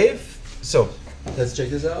for Dave. So, let's check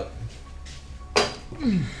this out.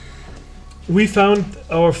 We found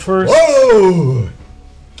our first. Whoa!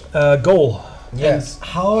 goal. Yes. And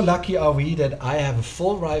how lucky are we that I have a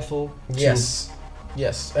full rifle? Yes.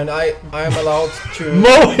 Yes. And I am allowed to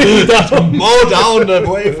Mow down the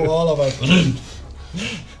way for all of us.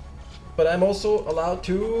 But I'm also allowed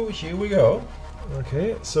to. Here we go.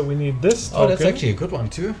 Okay, so we need this. Oh, that's token. actually a good one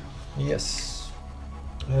too. Yes.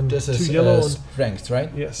 And This two is yellow. And, strength, right?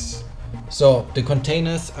 yes. So the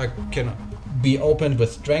containers can be opened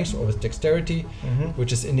with strength or with dexterity,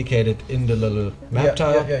 which is indicated in the little map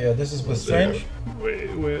tile. Yeah. This is with strength. Where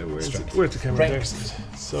is it? Strength. Where's the camera? Strength.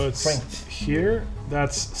 There's- So it's Strength. here.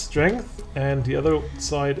 That's strength, and the other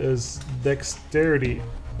side is dexterity.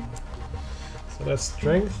 So that's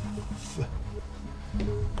strength.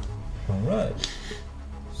 All right.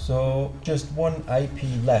 So just one IP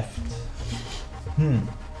left.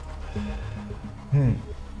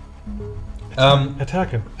 Attack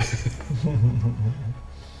him.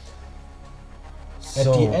 At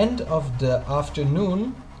the end of the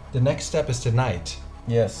afternoon, the next step is the night.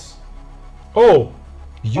 Yes. Oh,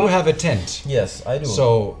 You have a tent. Yes, I do.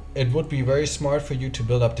 So it would be very smart for you to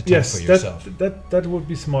build up the tent yes. for yourself. That would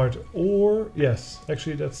be smart. Or yes,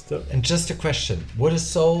 actually that's the And just a question: would a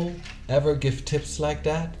soul ever give tips like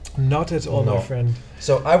that? not at all, No. my friend.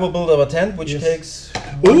 So I will build up a tent, which Yes. takes.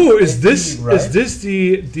 Oh, 1 is this AP, right? is this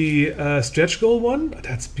the stretch goal one?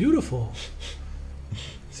 That's beautiful.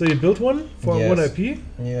 So you built one for Yes. 1 IP.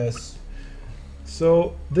 Yes.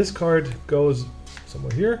 So this card goes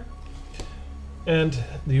somewhere here, and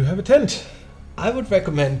you have a tent. I would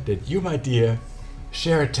recommend that you, my dear,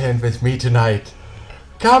 share a tent with me tonight.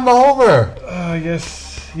 Come over.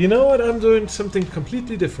 Yes. You know what? I'm doing something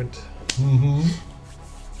completely different.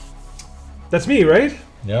 That's me, right?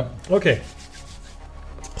 Yep. Okay.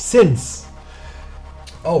 Since.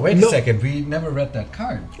 Oh, wait No. a second. We never read that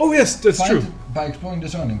card. Oh yes, that's Find true. it by exploring the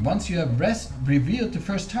surrounding. Once you have revealed the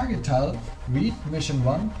first target tile, read Mission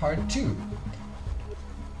 1, Part 2.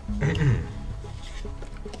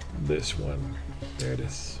 This one. There it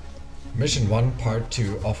is. Mission 1, Part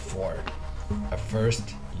 2 of 4. A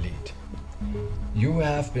first lead. You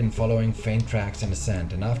have been following faint tracks in the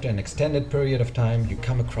sand, and after an extended period of time, you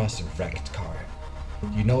come across a wrecked car.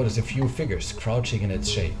 You notice a few figures crouching in its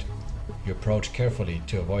shade. You approach carefully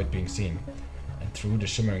to avoid being seen, and through the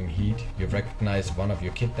shimmering heat, you recognize one of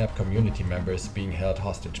your kidnapped community members being held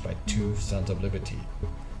hostage by 2 Sons of Liberty.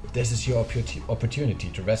 This is your opportunity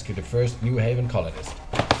to rescue the first New Haven colonist.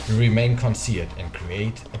 You remain concealed and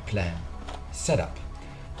create a plan. Setup.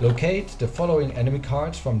 Locate the following enemy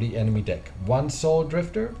cards from the enemy deck. 1 Soul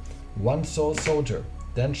Drifter, 1 Soul Soldier.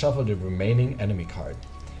 Then shuffle the remaining enemy card.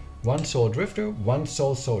 1 Soul Drifter, 1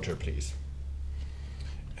 Soul Soldier, please.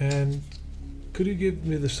 And could you give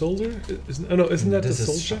me the soldier? Isn't that This the is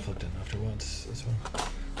soldier? shuffled then afterwards as well.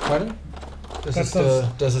 Pardon? This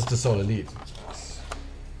That's is the Soul Elite.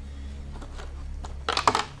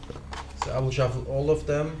 So I will shuffle all of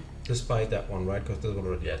them, despite that one, right? Because there's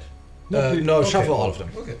already yet. No, okay. shuffle all of them.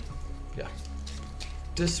 Okay. Yeah.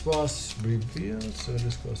 This was revealed, so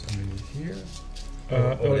this goes underneath here.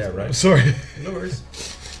 Oh, yeah, right. Sorry. No worries.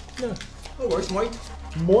 No. No worries, Moit.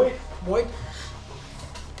 Moi. Moit.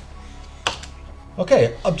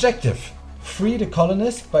 Okay, objective. Free the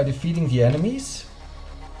colonist by defeating the enemies.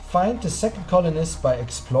 Find the second colonist by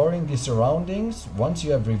exploring the surroundings. Once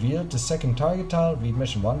you have revealed the second target tile, read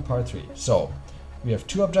Mission 1, Part 3. So, we have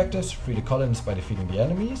 2 objectives. Free the colonist by defeating the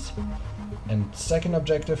enemies. And second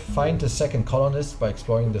objective, find the second colonist by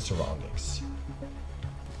exploring the surroundings.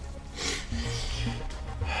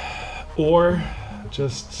 Or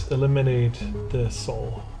just eliminate the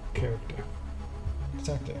soul character.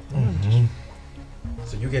 Exactly.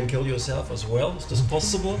 So you can kill yourself as well? Is this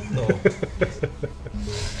possible? No.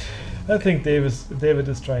 I think David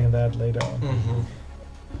is trying that later on.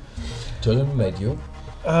 To eliminate you.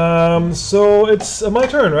 So it's my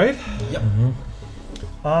turn, right? Yep.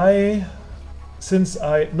 Since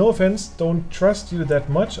I, no offense, don't trust you that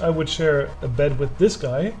much, I would share a bed with this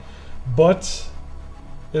guy, but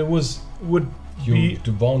it would be,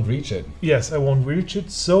 You won't reach it. yes, I won't reach it,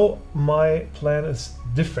 so my plan is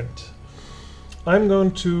different. I'm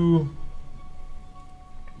going to,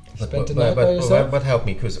 Spend the night by yourself? but help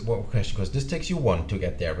me, because this takes you 1 to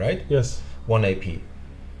get there, right? yes, 1 AP.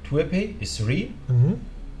 2 AP is 3, mhm,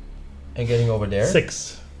 and getting over there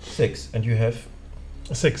 6. 6, and you have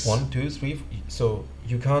 6. 1, 2, 3. So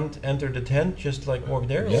you can't enter the tent, just like walk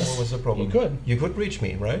there. Yes, or what was the problem? you could. You could reach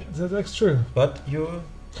me, right? That's true. But you.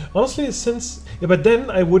 Honestly, but then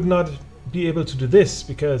I would not be able to do this,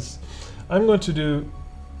 because I'm going to do,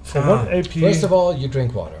 for 1 AP... First of all, you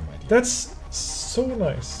drink water, my dear. That's so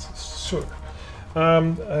nice. Sure.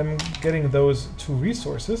 I'm getting those 2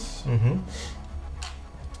 resources. Mm-hmm.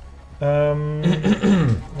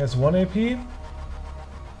 That's 1 AP.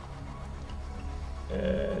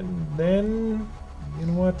 And then, you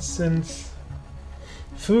know what? Since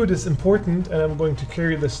food is important, and I'm going to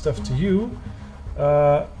carry this stuff to you.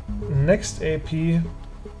 Next AP,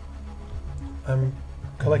 I'm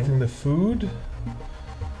collecting the food,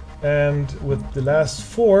 and with the last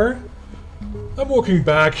 4, I'm walking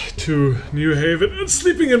back to New Haven and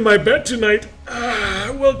sleeping in my bed tonight.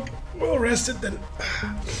 Well rested then.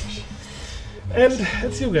 And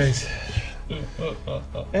that's you guys.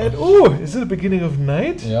 And oh, is it the beginning of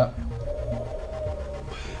night? Yeah.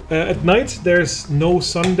 At night, there's no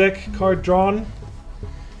sun deck card drawn.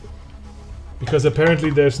 Because apparently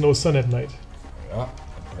there's no sun at night. Yeah,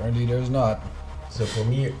 apparently there's not. So for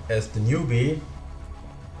me, as the newbie,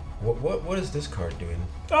 what is this card doing?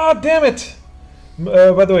 Ah, damn it!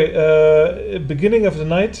 By the way, beginning of the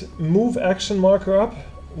night, move action marker up.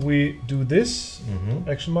 We do this.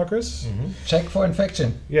 Action markers. Check for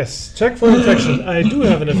infection. Yes, check for infection. I do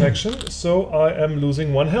have an infection, so I am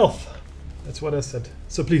losing 1 health. That's what I said.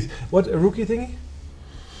 So please, what, a rookie thingy?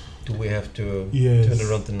 Do we have to Yes. turn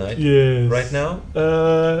around the night? Yes. Right now?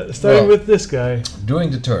 Starting Well, with this guy.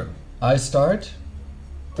 During the turn, I start.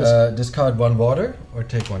 Discard 1 water or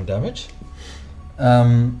take 1 damage.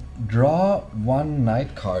 Draw 1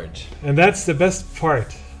 night card. And that's the best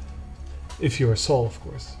part. If you're Saul, of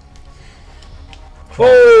course.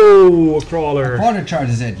 Oh, a crawler. A crawler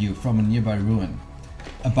charges at you from a nearby ruin.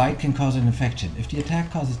 A bite can cause an infection. If the attack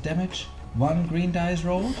causes damage, 1 green die is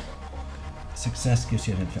rolled. Success gives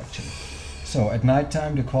you an infection. So at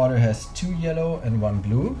nighttime, the quarter has 2 yellow and 1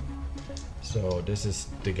 blue. So this is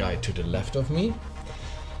the guy to the left of me.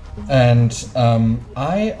 And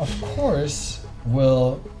I, of course,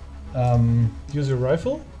 will Use a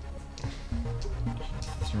rifle.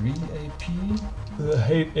 3 AP,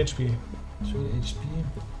 Hate HP. 3 HP.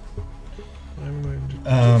 I'm going to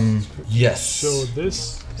just Yes. show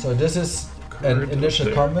this. So this is card an up initial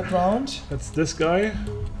there. combat round. That's this guy.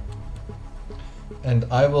 And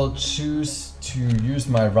I will choose to use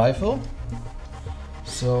my rifle.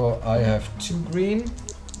 So I have 2 green,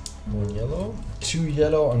 1 yellow. 2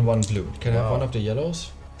 yellow and 1 blue. Can I have Wow. 1 of the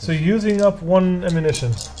yellows? So using up 1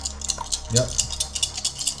 ammunition. Yep.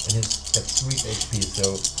 And he's at 3 HP, so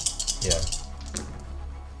yeah.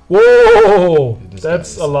 Whoa! This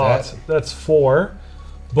That's guy a is lot. dead. That's 4.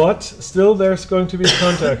 But still, there's going to be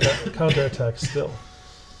counterattack still.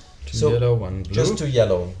 2 So, yellow, 1 blue, Just 2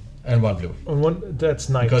 yellow. and 1 blue. And one, that's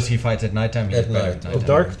night. Because he fights at nighttime, he's At better night. at the nighttime.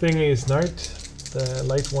 dark thingy is night. The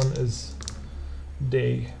light one is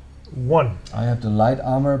day 1. I have the light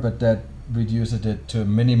armor, but that reduces it to a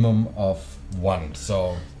minimum of 1.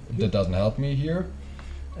 So that doesn't help me here.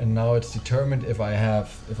 And now it's determined if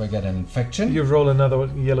I get an infection. You roll another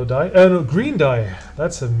yellow die. No, green die.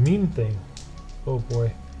 That's a mean thing. Oh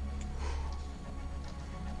boy.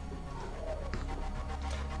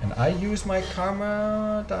 And I use my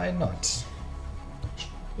karma die not.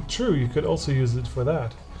 True, you could also use it for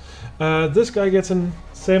that. This guy gets an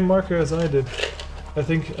same marker as I did. I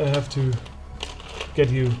think I have to get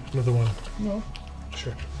you another one. No.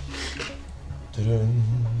 Sure. Ta-dun.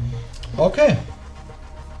 Okay.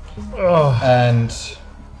 Oh, And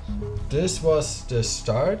this was the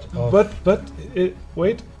start of. but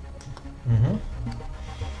wait. Mhm.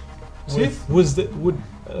 See, would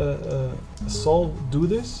Saul do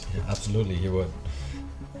this? Yeah, absolutely, he would.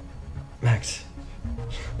 Max,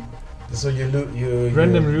 So you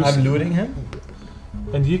Random you, ruse. I'm looting him.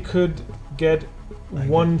 And he could get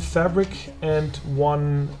 1 fabric and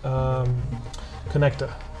 1 connector.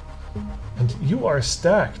 And you are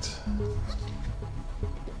stacked.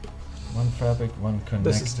 1 fabric, 1 connector.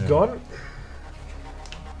 This is gone.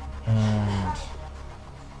 And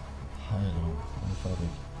hello, 1 fabric.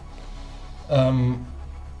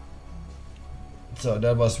 So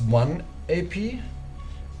that was 1 AP.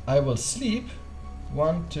 I will sleep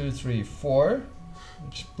 1, 2, 3, 4,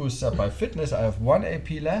 which boosts up my fitness. I have 1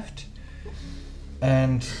 AP left,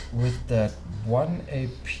 and with that 1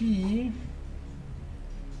 AP,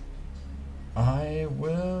 I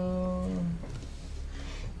will.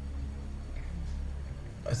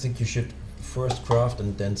 I think you should first craft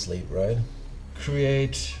and then sleep, right?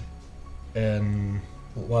 Create an.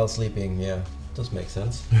 While sleeping, yeah. Does make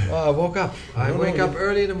sense. I woke up. I No, wake no, up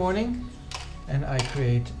early in the morning, and I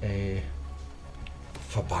create a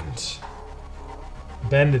Verband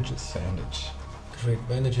Bandages. bandage. Create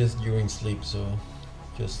bandages during sleep, so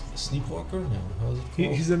just sleepwalker? No, how's it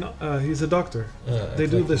called? He's a doctor. They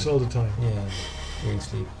do this all the time. Yeah, during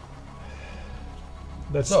sleep.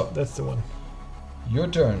 That's So. the one. Your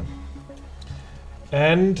turn.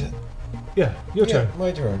 And Yeah, your turn.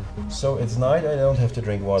 My turn. So it's night. I don't have to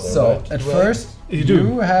drink water. So right? at first You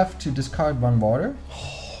do. have to discard 1 water,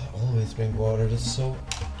 Always drink water. It's so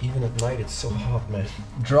even at night. It's so hot, man.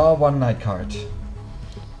 draw 1 night card.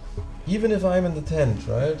 Even if I'm in the tent,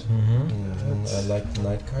 right? Mm-hmm. I like the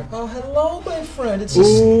night card. Oh, hello, my friend. It's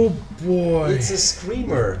Oh boy. It's a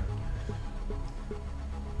screamer.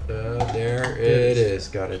 There it is.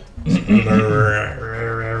 Got it. Screamer.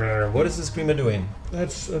 What is the screamer doing?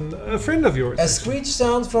 That's a friend of yours. A screech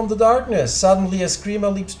sounds from the darkness. Suddenly, a screamer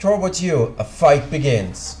leaps towards you. A fight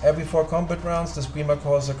begins. Every 4 combat rounds, the screamer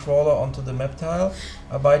calls a crawler onto the map tile.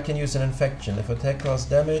 A bite can use an infection. If attack causes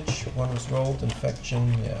damage, 1 is rolled.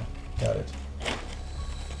 Infection, yeah, got it.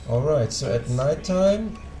 Alright, so at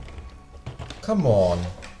nighttime... Come on.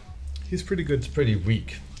 He's pretty good, It's pretty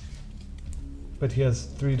weak. but he has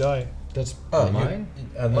 3 die. That's Oh, mine.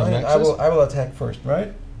 Mine, I will attack first,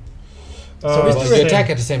 right? So is Well, there you a- attack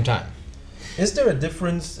at the same time. Is there a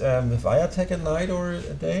difference if I attack at night or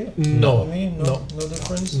a day? No, Me? no. No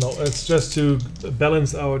difference? No, it's just to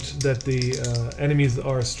balance out that the enemies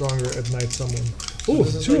are stronger at night. Someone. Oh,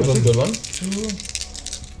 this is 2 of like them. Good one. 2.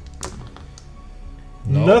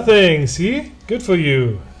 No. Nothing. See, good for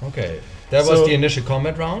you. Okay. That was So- the initial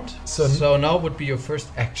combat round. So- So now would be your first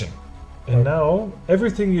action. And now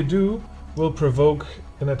everything you do will provoke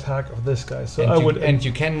an attack of this guy. So and I would. and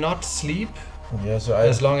you cannot sleep Yeah, so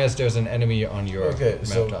as long as there's an enemy on your Okay, map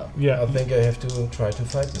so- tile. yeah, I think I have to try to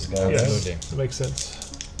fight this guy. yes, right? Absolutely. that makes sense.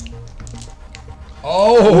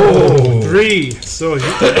 Oh! 3. So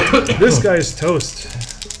this guy is toast.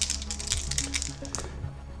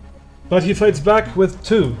 But he fights back with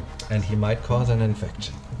 2. And he might cause an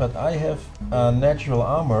infection. But I have natural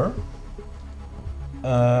armor.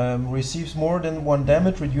 Receives more than 1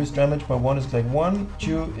 damage. Reduced damage by 1 is like 1.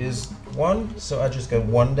 2 is 1. So I just get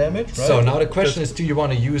 1 damage, right? So now the question is, do you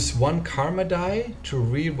want to use 1 karma die to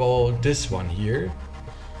re-roll this one here,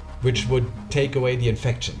 which would take away the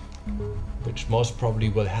infection, which most probably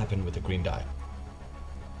will happen with the green die.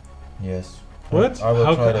 Yes. What? I will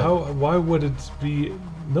How? try that. How? Why would it be?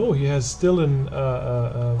 No, he has still an.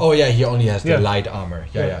 Oh yeah, he only has the Yeah. light armor.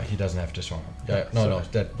 Yeah, Yeah. yeah, he doesn't have the strong armor. Yeah, no, So- no,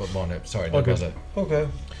 that won't have. Sorry, that Okay. was it. Okay.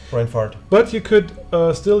 Brain fart. But you could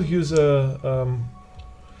still use a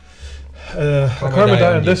karma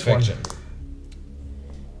die on the this one infection.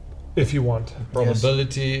 if you want.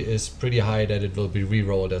 Probability is pretty high that it will be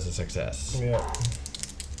re-rolled as a success. Yeah.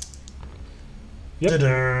 Yep.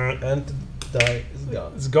 Ta-da! And the die is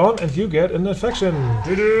gone. It's gone, and you get an infection.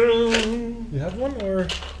 You have one, or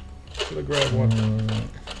should I grab one?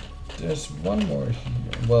 There's one more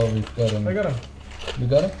here. Well, we've got him. I got him. You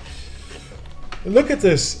got him? Look at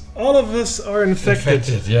this. All of us are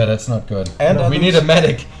infected. Yeah, that's not good. And No, I we lose- need a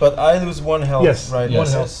medic. But I lose 1 health, Yes, right? one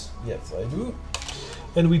Yes, health. Yes, I do.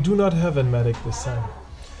 And we do not have a medic this time.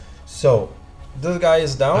 So, this guy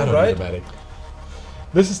is I down, don't right? need a medic.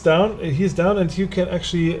 This is down. He's down, and you can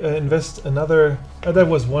actually invest another. That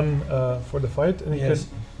was 1 for the fight, and you Yes.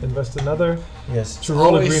 can invest another Yes. to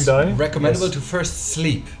roll a Always green die. recommendable Yes. to first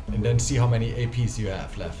sleep and then see how many APs you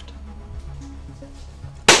have left.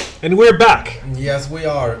 And we're back. Yes, we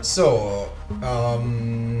are. So,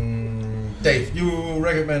 Dave, you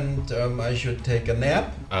recommend I should take a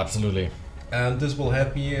nap, Absolutely. and this will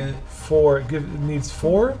help me. 4 it needs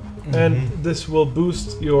 4, and this will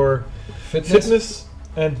boost your fitness,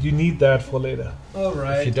 and you need that for later. All If you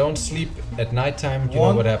right. don't sleep at nighttime, you know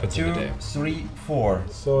 1, what happens 2, in the day. 3, 4.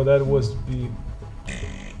 So that was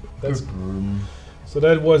that's so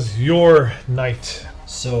that was your night.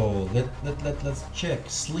 So let's check.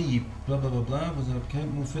 Sleep. Blah blah blah blah. Was it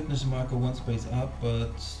can't move fitness marker 1 space up,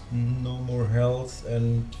 but no more health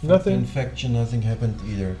and Nothing. infection. Nothing happened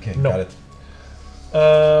either. Okay, No. got it.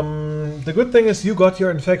 The good thing is you got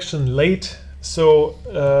your infection late, so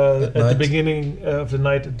at the night. beginning of the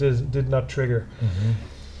night it did not trigger.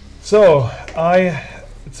 So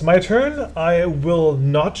it's my turn. I will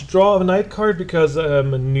not draw a night card because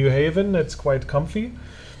I'm in New Haven. It's quite comfy.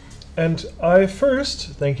 And I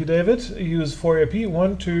first, thank you, David, use 4 AP,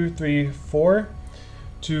 1, 2, 3, 4,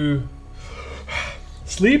 to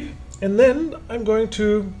sleep. And then I'm going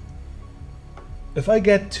to, if I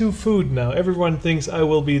get 2 food now, everyone thinks I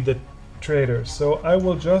will be the traitor. So I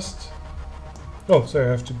will just, oh, sorry,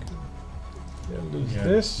 I have to lose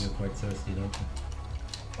this. You're quite thirsty, don't you?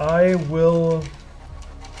 I will.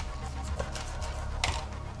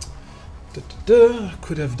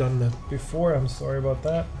 Could have done that before. I'm sorry about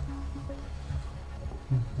that.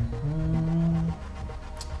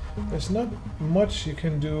 There's not much you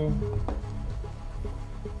can do.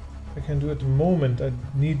 I can do at the moment. I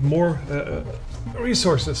need more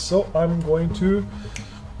resources, so I'm going to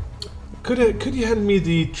Could you hand me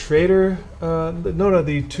the trader? No,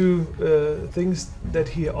 the two things that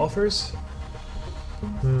he offers.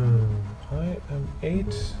 I am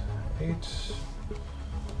 8.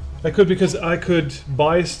 I could, because I could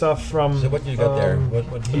buy stuff from. So what you got there?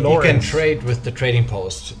 What You Lawrence. can trade with the trading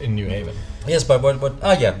post in New Haven. Yes, but what?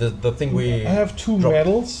 Ah, yeah, the thing we. I have 2 dropped.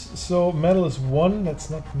 medals, so medal is 1. That's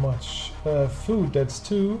not much. Food, that's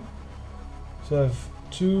 2. So I have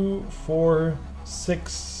 2, 4,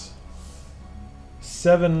 6,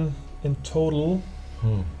 7 in total.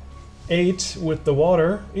 8 with the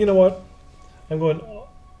water. You know what? I'm going.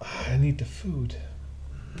 I need the food.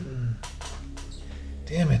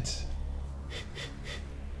 Damn it.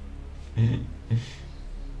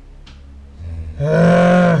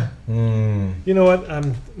 You know what?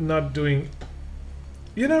 I'm not doing.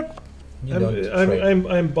 You know, You don't trade.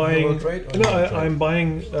 I'm You buying. will trade or No, you don't trade? I'm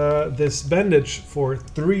buying this bandage for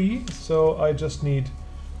 3, so I just need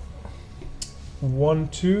 1,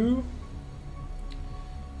 2,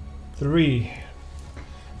 3.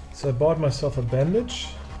 So I bought myself a bandage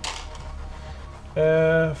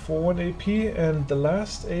for 1 AP, and the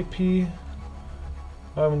last AP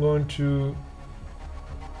I'm going to.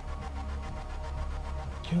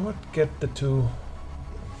 You know what? Get the 2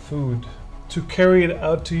 food to carry it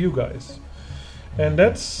out to you guys. And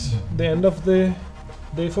that's the end of the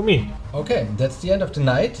day for me. Okay, that's the end of the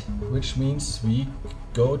night, which means we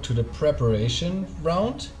go to the preparation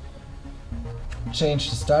round. Change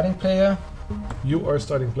the starting player. You are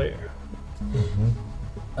starting player.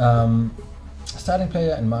 Starting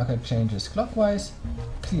player and marker changes clockwise.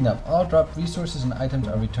 Clean up all dropped resources and items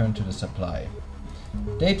are returned to the supply.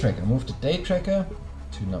 Day tracker. Move the day tracker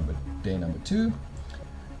to day number 2.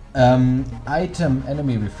 Item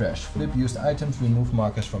enemy refresh. Flip used items, remove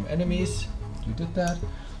markers from enemies. You did that.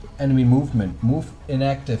 Enemy movement. Move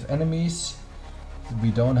inactive enemies.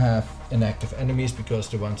 We don't have inactive enemies because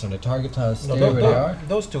the ones on the target tile stay where they are.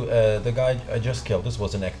 Those 2, the guy I just killed, this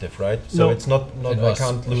was inactive, right? So No. it's not It I was.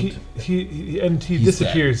 can't loot. He He's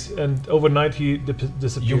disappears, and overnight he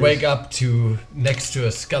disappears. You wake up next to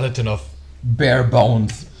a skeleton of bare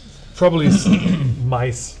bones. Probably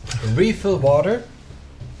mice. Refill water.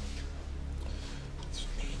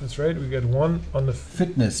 That's right. We get 1 on the.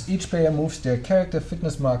 Fitness. Each player moves their character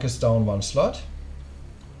fitness markers down 1 slot.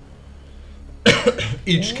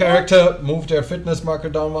 Each character move their fitness marker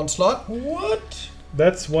down 1 slot. What?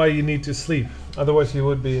 That's why you need to sleep. Otherwise, you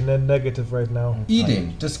would be negative right now.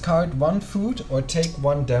 Eating. Discard 1 food or take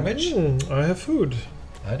 1 damage. I have food.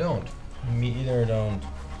 I don't. Me either don't.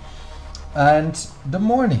 And the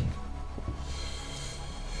morning.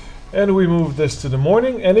 And we move this to the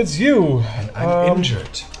morning, and it's you. And I'm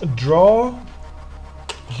injured. Draw.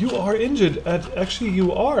 You are injured. Actually,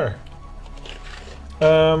 you are.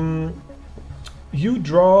 You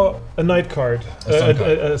draw a night card, A sun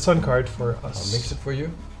card. a sun card for I'll us. mix it for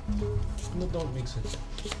you. No, don't mix it.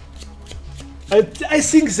 I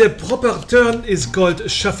think the proper term is called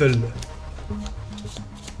shuffle.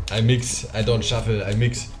 I mix. I don't shuffle. I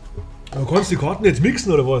mix. Du kannst die Karten jetzt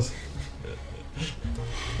mixen oder was?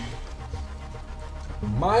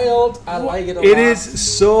 Mild, I like it a lot. It is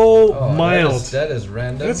so Oh, mild. That is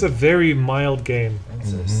random. That's a very mild game.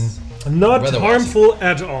 That's Not Weather-wise. harmful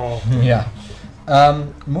at all. yeah.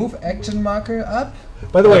 Move action marker up.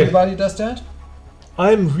 By the way, Everybody does that.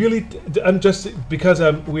 I'm just because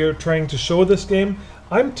we're trying to show this game.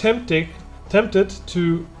 I'm tempted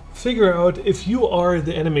to figure out if you are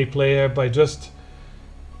the enemy player by just.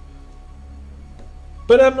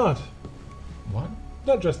 But I'm not. What?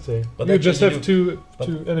 Not just saying. But You actually just have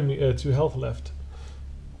you- two health left.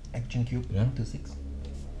 Action cube. Yeah. 2-6.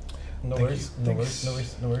 No Thank worries, you. no worries, no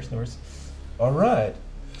worries, no worries, no worries. Alright.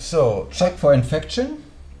 So, Check for infection.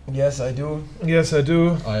 yes, I do. Yes, I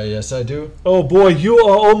do. Yes, I do. Oh boy, you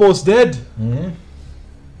are almost dead. Mm-hmm.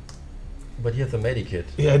 But he has a medikit.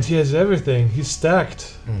 Yeah, and he has everything. He's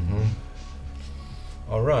stacked.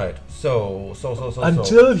 Alright. So.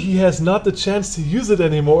 Until he has not the chance to use it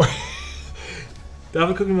anymore.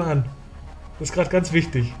 David, guck ihn mal an. Das ist gerade ganz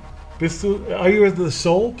wichtig. Are you the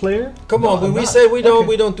sole player? Come No, on, I'm we not. say we don't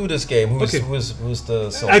Okay. do this game. Who's Okay. who's the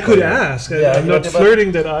sole I could player? ask. Yeah, I'm not but-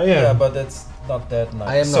 flirting that I am. Yeah, but that's not that nice.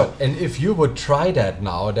 I am So, not. And if you would try that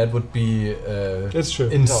now, that would be That's true.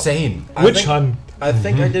 insane. I Witch think- hunt. I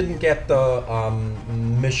think I didn't get the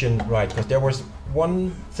mission right because there was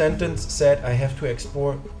one sentence said I have to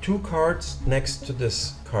explore 2 cards next to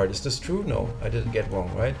this card. Is this true? No, I didn't get wrong,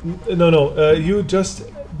 right? No. You just.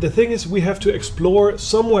 The thing is, we have to explore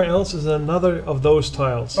somewhere else is another of those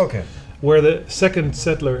tiles Okay. where the second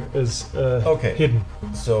settler is Okay. hidden.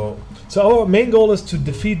 So So our main goal is to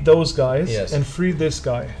defeat those guys Yes. and free this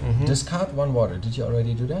guy. Discard 1 water. Did you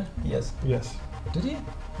already do that? Yes. Yes. Did he?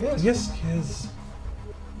 Yes. Yes, yes.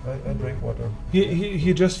 I drank water.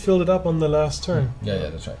 He just filled it up on the last turn. Yeah,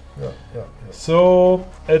 that's right. Yeah. So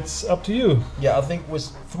it's up to you. Yeah, I think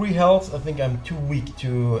with 3 health, I think I'm too weak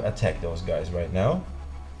to attack those guys right now.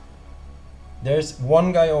 There's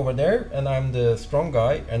one guy over there, and I'm the strong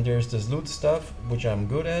guy, and there's this loot stuff, which I'm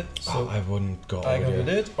good at. So I wouldn't go I over can do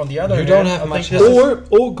there. it. On the other You hand, don't have I much think this is-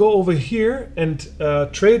 Or go over here and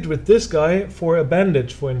trade with this guy for a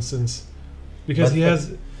bandage, for instance, because But- he but-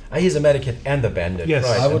 has. he's a medikit and a bandage. Yes.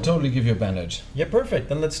 Right. I would totally give you a bandage. Yeah, perfect.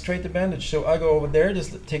 Then let's trade the bandage. So I go over there. This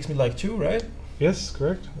takes me like 2, right? Yes,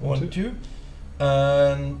 correct. 1, 2.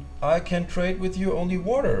 And I can trade with you only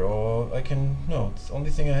water, or I can no. It's the only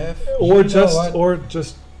thing I have. Or You know what?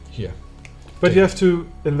 just. Here. But you have to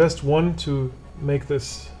invest 1 to make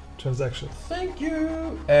this transaction. Thank you.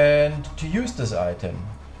 And to use this item,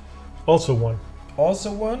 Also 1.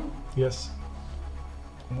 also 1, Yes.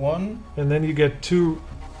 1. And then you get 2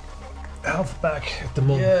 health back at the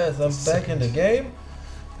moment. Yes, I'm back in the game.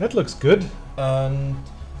 That looks good. And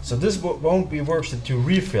so this won't be worth it to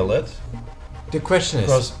refill it The question is,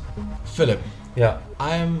 because Philip, yeah.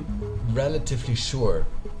 I'm relatively sure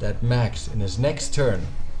that Max in his next turn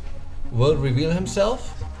will reveal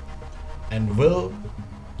himself and will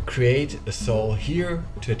create a soul here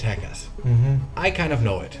to attack us. I kind of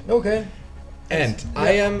know it. Okay. And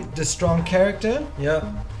I am the strong character, Yeah.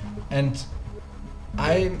 and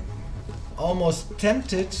I'm almost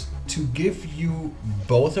tempted to give you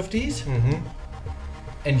both of these,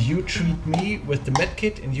 and you treat me with the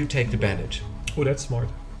medkit and you take the bandage. Oh, that's smart.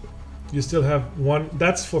 You still have 1.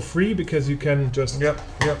 That's for free because you can just. Yep.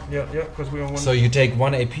 Because we are one. So you take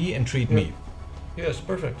 1 AP and treat me. Yes,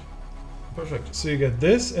 perfect. Perfect. So you get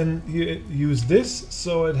this, and you use this,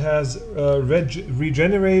 so it has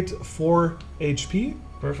regenerate 4 HP.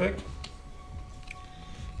 Perfect.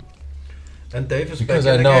 And Dave is Because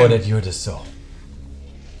back I in know the game. that you're the soul.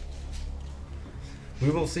 We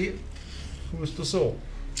will see who is the soul.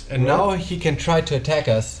 And now he can try to attack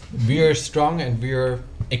us. We are strong and we are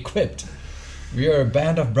equipped. We are a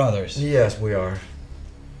band of brothers. Yes, we are.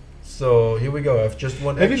 So here we go. I have just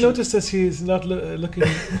one. Have you action. noticed that he's not looking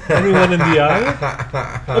anyone in the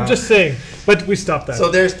eye? I'm just saying, but we stopped that. So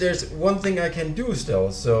there's one thing I can do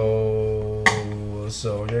still. So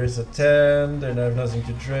there's a 10, and I have nothing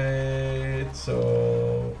to trade.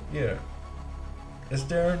 So yeah, is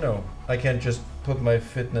there? No, I can't just put my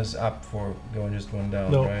fitness up for going just one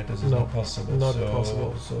down. No, right? This is no, not possible. not so,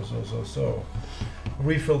 possible. So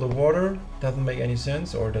refill the water doesn't make any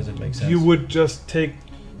sense, or does it make sense? You would just take.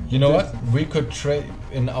 You know what? We could trade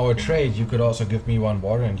in our trade. You could also give me 1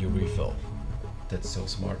 water and you refill. That's so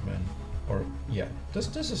smart, man. Or yeah, this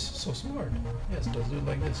is so smart. Yes, let's do it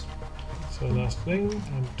like this. So last thing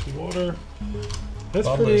and 2 water. That's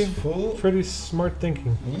Bottle pretty is full. pretty smart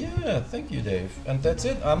thinking. Yeah, thank you, Dave. And that's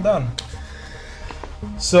it. I'm done.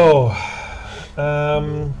 So,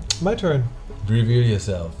 my turn. Reveal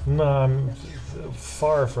yourself. No, I'm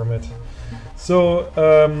far from it. So,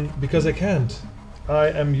 because I can't, I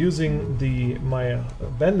am using my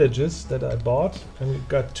bandages that I bought, and we've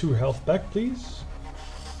got 2 health back, please.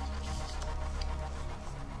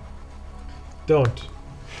 Don't.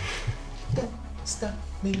 Stop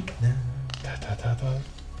me now.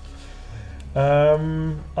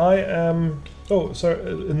 I am. Oh, sorry.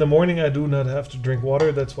 In the morning, I do not have to drink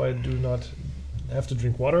water. That's why I do not have to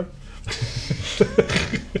drink water.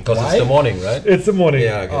 Because Why? it's the morning, right? It's the morning.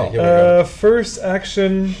 Yeah, okay. Oh. Here we go. First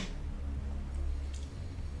action.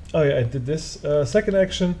 Oh yeah, I did this. Second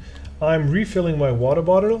action, I'm refilling my water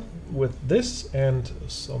bottle with this and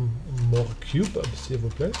some more cube, s'il vous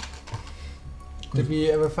plaît. Did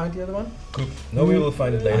we ever find the other one? No, we will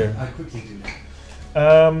find it later. I quickly do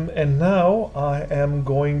that. And now I am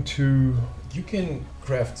going to. You can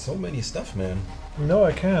craft so many stuff, man. No,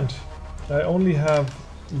 I can't. I only have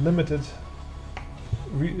limited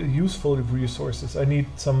useful resources. I need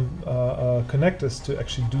some connectors to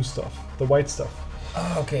actually do stuff. The white stuff.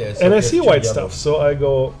 Ah, okay. And I see white stuff, so I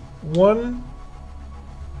go 1,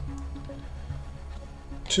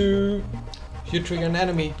 2, You trigger an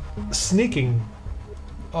enemy. sneaking.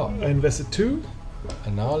 Oh, I invested 2.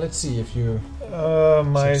 and now let's see if you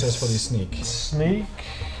My successfully sneak. sneak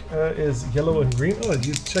is yellow and green. Oh,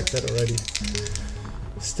 you checked that already.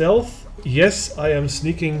 Stealth. Yes, I am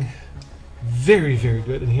sneaking very, very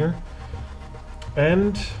good in here.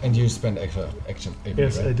 And And you spend extra action. AP,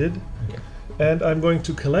 yes, right? I did. Okay. And I'm going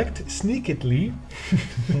to collect sneakily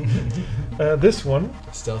this one.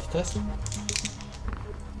 Stealth test.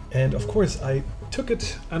 And of course, I took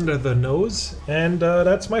it under the nose, and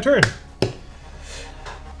that's my turn. And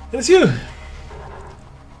it's you.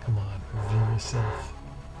 Come on, reveal yourself.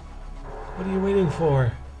 What are you waiting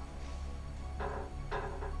for?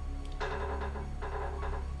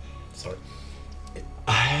 Sorry.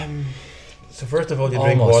 So first of all, you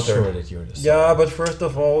drink Almost water. sure that you're the Yeah, but first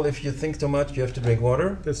of all, if you think too much, you have to drink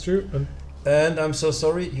water. That's true. And I'm so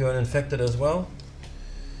sorry, you are infected as well.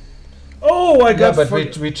 Oh, I got. Yeah,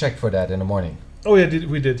 but we checked for that in the morning. Oh yeah,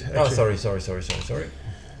 we did. Oh, Actually. sorry.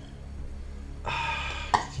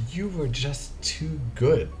 You were just too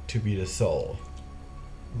good to be the soul.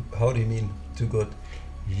 How do you mean too good?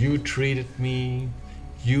 You treated me.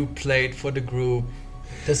 You played for the group.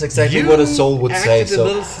 That's exactly You what a soul would say. acted So a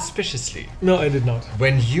little suspiciously. No, I did not.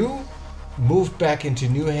 When you moved back into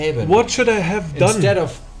New Haven, What should I have done? instead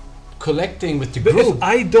of collecting with the But group, if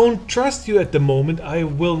I don't trust you at the moment, I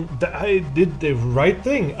will. I did the right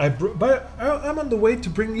thing. But I'm on the way to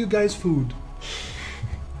bring you guys food.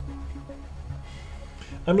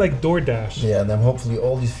 I'm like DoorDash. yeah, and then hopefully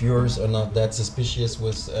all these viewers are not that suspicious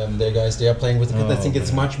with their guys they are playing with. Because I think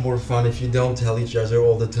it's much more fun if you don't tell each other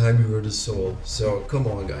all the time you are the soul. So come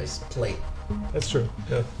on, guys, play. That's true.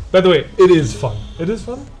 Yeah. By the way, it is fun. It is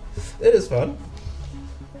fun. It is fun.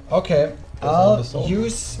 okay, on I'll the soul.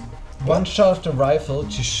 use one shot of the rifle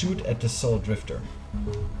to shoot at the soul drifter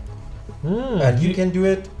And you can do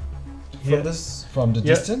it from Yeah. this. from the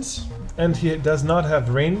Yeah. distance. And he does not have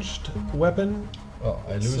ranged weapon. Oh,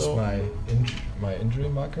 I lose So- my injury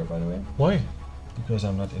marker, by the way, Why? because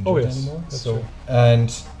I'm not injured Oh yes. anymore. That's So- true.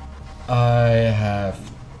 And I have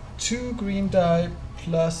 2 green die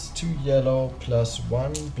plus 2 yellow plus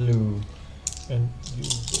 1 blue. And you.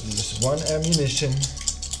 Use 1 ammunition.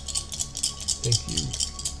 Thank you.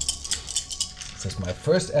 This is my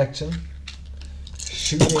first action.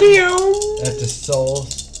 Shooting at the soul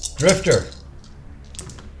drifter.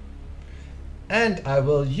 And I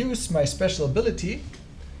will use my special ability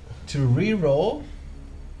to re-roll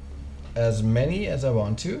as many as I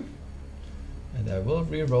want to. And I will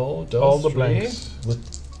re-roll those All the 3 blanks.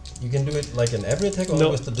 You can do it like in every attack or No,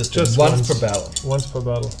 with the distance. just once once. per battle. Once per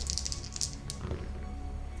battle.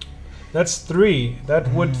 That's 3.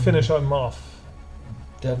 That would finish him off.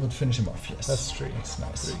 That would finish him off, yes. That's 3. That's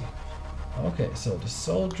nice. 3. Okay, so the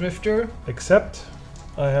soul drifter. Except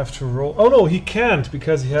I have to roll. Oh no, he can't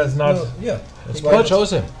because he has not. No, yeah. That's You why I can-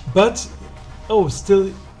 chose him. But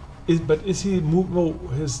still, is he move? No,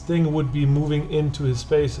 his thing would be moving into his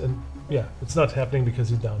space, and yeah, it's not happening because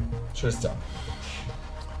he's down. Sure, it's done.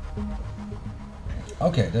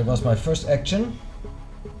 Okay, that was my first action.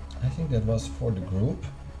 I think that was for the group.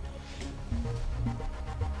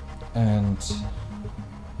 And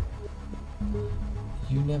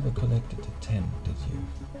you never collected the 10, did you?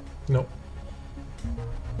 No.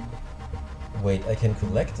 Wait, I can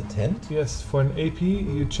collect a tent? Yes, for an AP,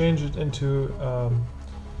 you change it into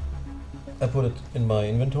I put it in my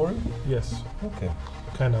inventory? yes, Okay.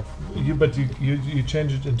 kind of. You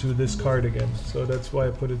change it into this card again, so that's why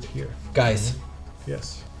I put it here. Guys.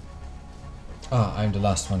 Yes. I'm the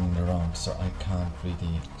last one in the round, so I can't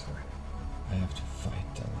really. Sorry. I have to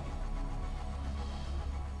fight them.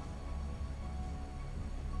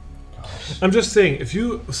 I'm just saying, if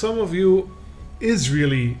some of you is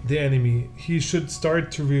really the enemy, he should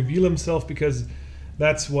start to reveal himself because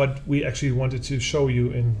that's what we actually wanted to show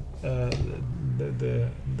you in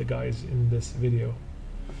the guys in this video.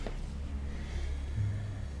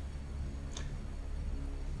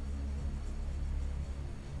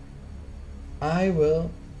 I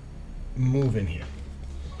will move in here.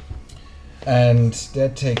 And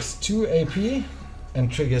that takes 2 AP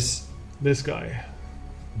and triggers This guy.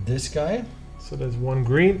 this guy. So there's 1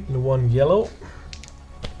 green and 1 yellow.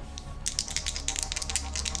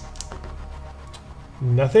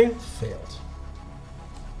 Nothing. Failed.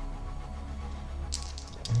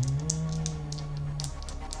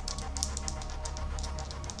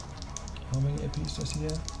 How many APs does he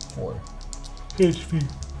have? 4. HP.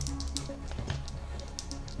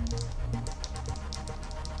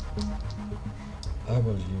 I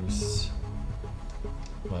will use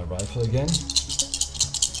my rifle again.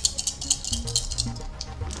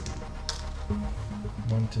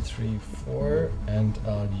 1, 2, 3, 4, and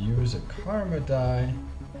I'll use a karma die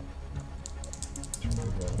to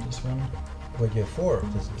reroll this one. Wait, you have 4.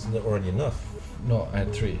 Isn't that already enough? No, I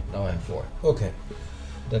had 3. Now I have 4. Okay.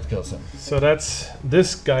 That kills him. So that's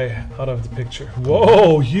this guy out of the picture.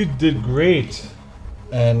 Whoa, you did great.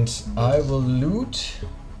 And I will loot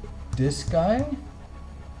this guy.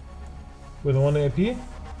 With 1 AP.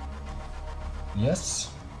 Yes.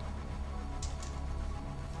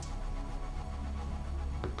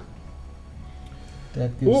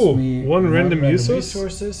 That gives Ooh, me one random resource.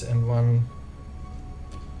 resources and one.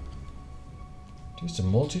 Use a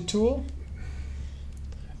multi-tool.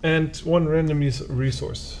 And one random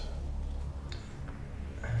resource.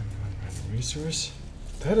 And one random resource.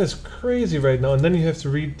 That is crazy right now. And then you have to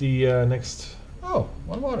read the next. Oh,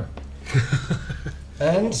 one water.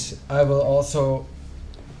 And I will also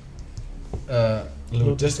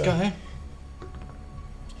loot this guy.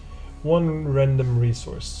 One random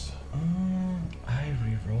resource. I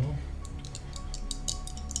reroll.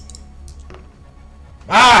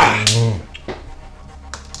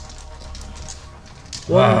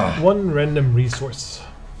 Ah! One random resource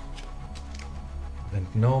And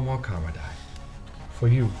no more karma die. for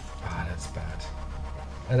you. Ah, that's bad.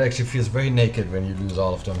 It actually feels very naked when you lose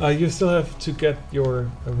all of them. You still have to get your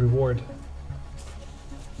reward.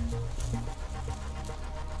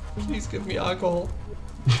 Please give me alcohol.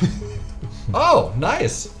 Oh,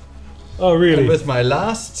 nice! Oh, really? And with my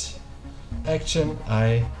last action,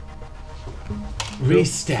 I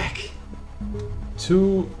restack.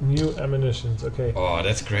 2 new ammunitions. Okay. Oh,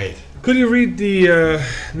 that's great. Could you read the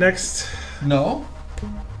next? No.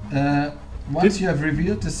 Once you have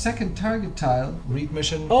revealed the second target tile, Read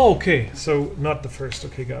mission. Oh, okay. So not the first.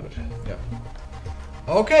 Okay, got it. Yeah.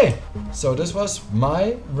 Okay, so this was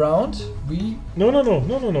my round. We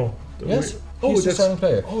No. yes. Oh, He's the that's starting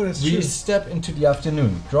player. Oh, that's We true. step into the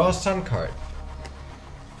afternoon. Draw a sun card.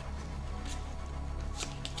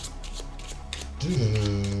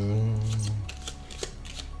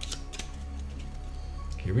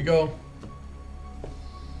 Here we go.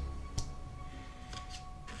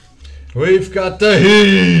 We've got the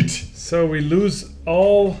heat. So we lose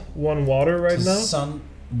all 1 water right The now. sun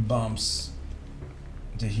bombs.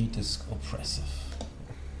 The heat is oppressive.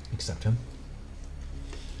 Except him.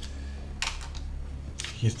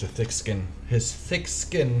 He's the thick skin. His thick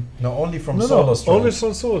skin. No, only from No, solar storms. only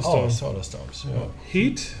from solar Oh, storms. solar storms. Yeah.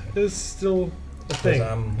 Heat is still a thing.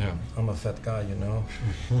 Yeah. I'm a fat guy, you know.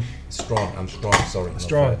 Strong. I'm strong. Sorry. not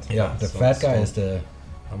Strong. fat. Yeah, the so fat guy strong. is the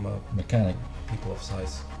I'm a mechanic. people of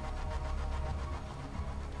size.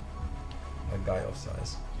 A guy of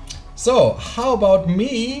size. So, how about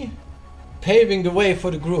me paving the way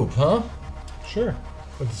for the group, huh? Sure.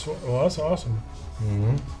 That's awesome.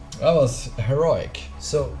 That was heroic.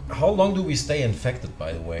 So, how long do we stay infected,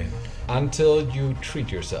 by the way? Until you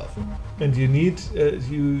treat yourself. And you need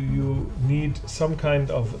you need some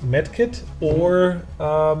kind of medkit or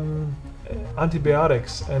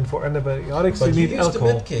antibiotics. And for antibiotics, But you you need used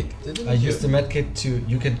alcohol the medkit, didn't I you? used the medkit to.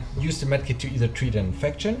 You can use the medkit to either treat an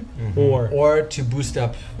infection or to boost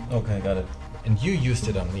up. Okay, got it. And you used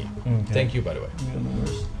it on me. Okay. Thank you, by the way. Yeah, no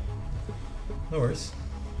worries. No worries.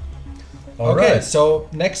 Okay, Alright. so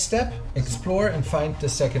next step: explore and find the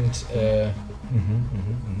second.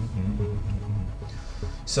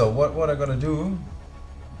 So what I gotta do?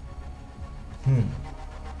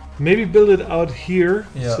 maybe build it out here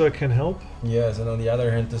Yeah. so it can help. Yes, and on the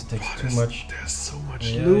other hand, this takes too much. There's so much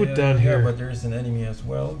Yeah, loot yeah, down yeah, here. but there is an enemy as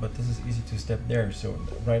well. But this is easy to step there. So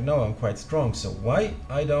right now I'm quite strong. So why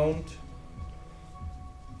I don't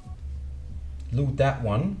loot that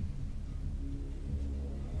one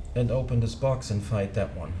and open this box and fight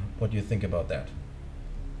that one? What do you think about that?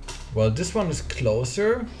 Well, this one is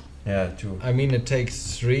closer. Yeah, true. I mean, it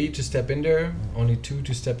takes 3 to step in there, only 2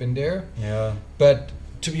 to step in there. Yeah. But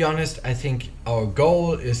to be honest, I think our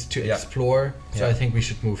goal is to Yeah. explore. So Yeah. I think we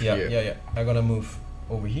should move Yeah, here. yeah. I'm gonna move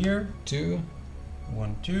over here. 2.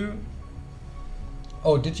 1, 2.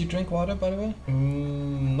 Oh, did you drink water, by the way?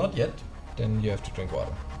 Not yet. Then you have to drink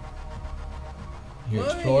water. You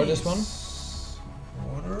explore this one. Nice.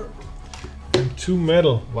 Water. And 2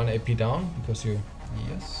 metal. 1 AP down because you.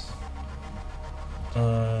 Yes.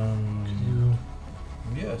 You,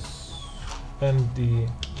 Yes. and the.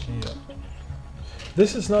 Yeah.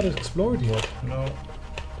 This is not explored yet. No.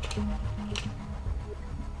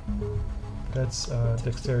 That's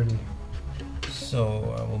dexterity.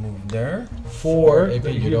 So I will move there. 4 AP,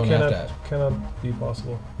 but you don't have cannot, that. Cannot be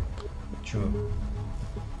possible. True.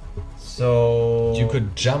 So You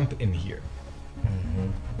could jump in here.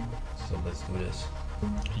 So let's do this.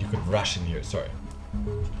 You could rush in here, sorry.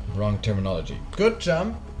 Wrong terminology. Good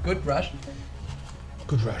jump, good rush.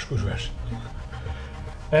 Good rush, good rush.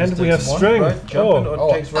 And This we have takes one, strength. right? Jumping or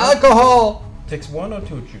Oh, takes one? alcohol! Takes 1 or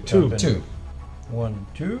 2? Two. Jumping? 2. 1,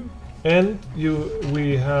 2. And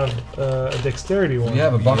we have a dexterity one. We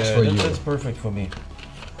have a box Yeah, for you. that's perfect for me.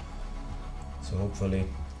 So hopefully.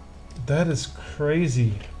 That is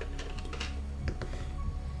crazy.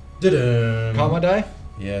 Didn't. Karma die?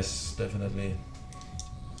 Yes, definitely.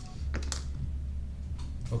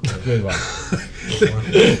 Okay. Good one. Good one.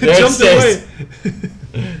 There it Jumped stays. away.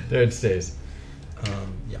 There it stays.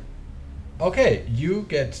 Yeah. Okay, you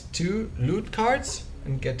get 2 loot cards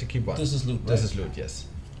and get to keep 1. This is loot, This right? is loot, yes.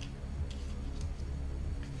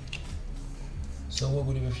 So what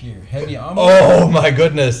would we have here? Heavy armor. Oh my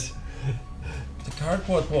goodness! The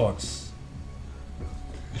cardboard box.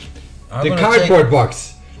 I'm The gonna cardboard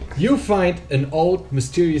box. You find an old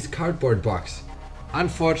mysterious cardboard box.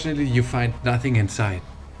 Unfortunately, you find nothing inside.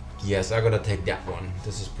 Yes, I'm gonna take that one.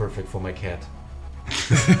 This is perfect for my cat.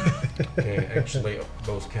 Okay, actually,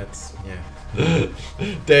 those cats, yeah.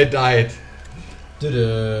 They died.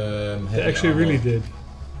 They actually really did.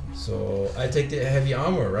 So I take the heavy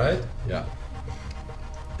armor, right? Yeah.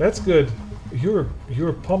 That's good.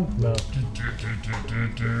 You're pumped now.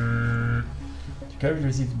 Carry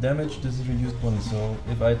receive damage. This is reduced one. So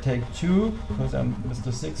if I take 2, because I'm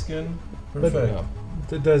Mr. Sixskin, perfect. Yeah.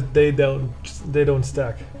 They don't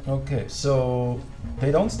stack. Okay, so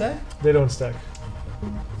they don't stack. They don't stack.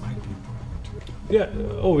 Might be important. Yeah.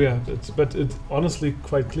 Oh yeah. But it's honestly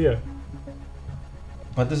quite clear.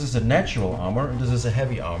 But this is a natural armor, and this is a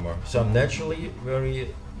heavy armor. So I'm naturally very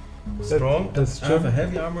strong. That's I have true. a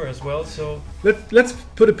heavy armor as well. So Let's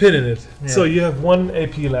put a pin in it. Yeah. So you have 1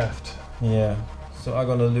 AP left. yeah. So I'm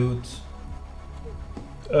gonna loot.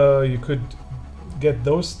 You could get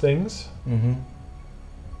those things. Mm-hmm.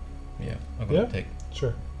 Yeah, I'm gonna Yeah? take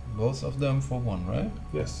Sure. both of them for 1, right?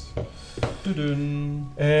 Yes.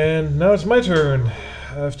 Dun-dun. And now it's my turn.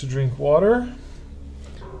 I have to drink water.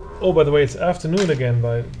 Oh, by the way, it's afternoon again.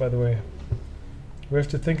 By the way, we have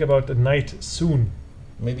to think about the night soon.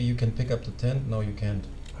 Maybe you can pick up the tent. No, you can't.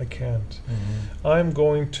 I can't. I'm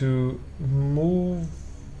going to move.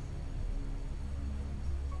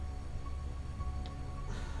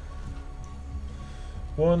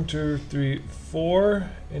 One, two, three,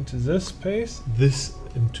 4 into this space.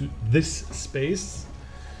 Into this space,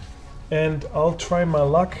 and I'll try my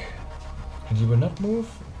luck. And you will not move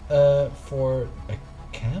for a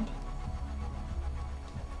camp?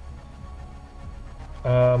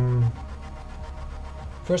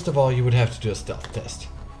 First of all, you would have to do a stealth test.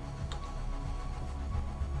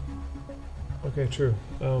 Okay, true.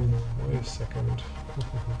 Wait a second.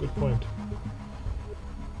 Good point.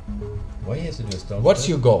 Why he has to do a stealth? What's test?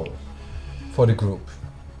 your goal for the group?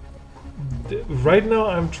 Right now,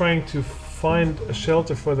 I'm trying to find a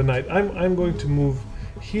shelter for the night. I'm going to move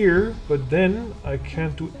here, but then I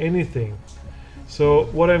can't do anything. So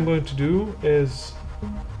what I'm going to do is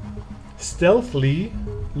stealthily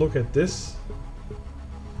look at this.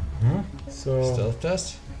 So Stealth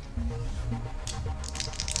test?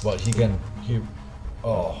 Well,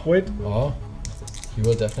 oh, wait. oh, he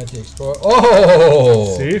will definitely explore.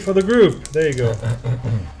 Oh! See, for the group. There you go.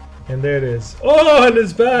 And there it is. Oh, and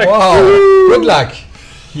it's back. Wow! Woo! Good luck.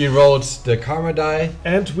 He rolled the karma die.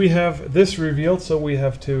 And we have this revealed, so we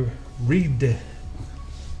have to read.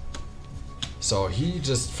 So he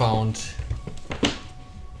just found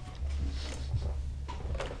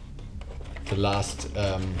the last.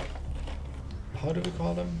 How do we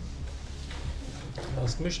call them?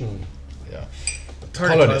 Last mission. Yeah.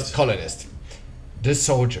 Target Colonist. The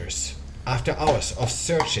soldiers. After hours of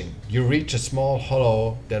searching, you reach a small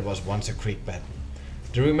hollow that was once a creek bed.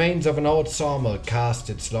 The remains of an old sawmill cast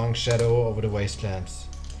its long shadow over the wastelands.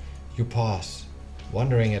 You pause,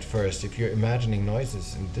 wondering at first if you're imagining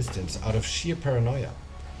noises in the distance out of sheer paranoia.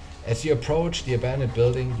 As you approach the abandoned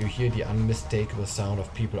building, you hear the unmistakable sound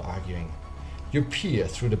of people arguing. You peer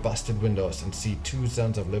through the busted windows and see 2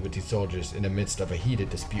 Sons of Liberty soldiers in the midst of a heated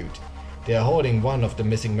dispute. They are holding one of the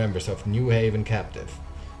missing members of New Haven captive.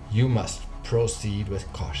 You must proceed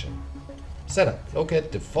with caution. Setup.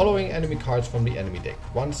 Locate the following enemy cards from the enemy deck.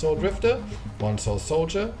 1 Soul Drifter, 1 Soul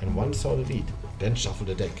Soldier, and 1 Soul Elite. Then shuffle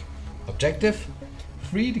the deck. Objective.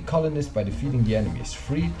 Free the colonist by defeating the enemies.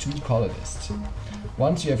 Free 2 colonists.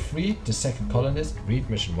 Once you have freed the second colonist, read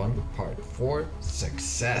mission 1, part 4.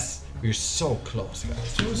 Success! We're so close,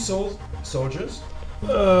 guys. 2 soul soldiers.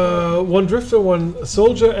 1 drifter, 1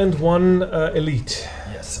 soldier, and 1 elite.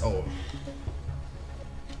 Yes, oh.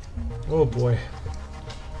 Oh boy.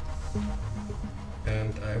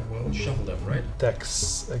 And I will shuffle them, right?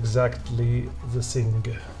 That's exactly the thing.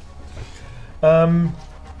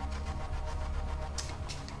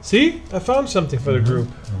 See? I found something for the group.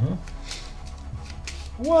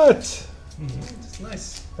 What? It's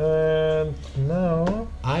nice. And now...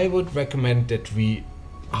 I would recommend that we...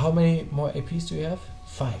 How many more APs do we have?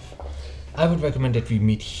 5. I would recommend that we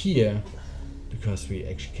meet here because we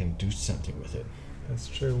actually can do something with it. That's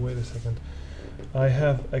true. Wait a second.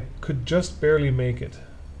 I could just barely make it.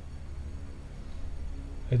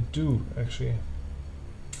 I do, actually.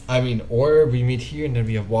 I mean, or we meet here and then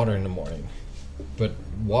we have water in the morning. But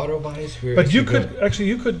water-wise, we're. But you actually could good. actually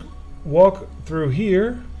you could walk through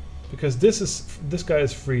here because this guy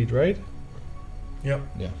is freed, right? Yeah.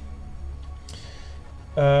 Yeah.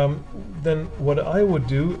 Then what I would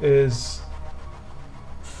do is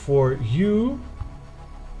for you,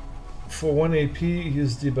 for 1 AP,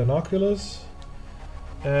 use the binoculars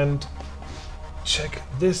and check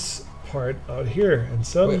this part out here, and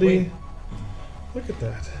suddenly, wait. look at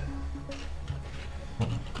that.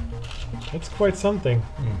 That's quite something.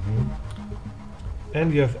 Mm-hmm.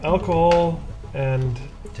 And you have alcohol and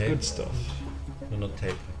Tape. good stuff. No, not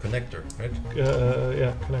tape. Connector, right?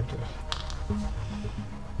 Yeah, connector.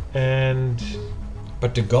 And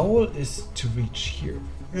But the goal is to reach here.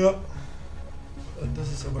 yeah, This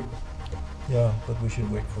is about. Yeah, but we should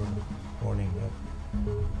wait for morning. Yeah.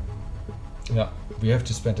 Yeah. We have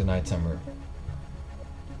to spend the night somewhere.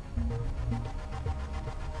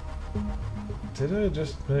 did I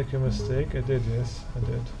just make a mistake? I did, yes, I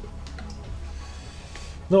did.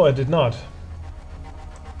 No, I did not.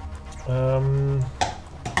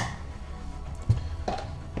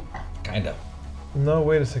 Kinda. No,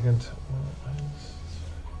 wait a second.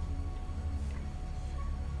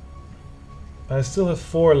 I still have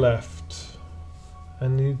 4 left. I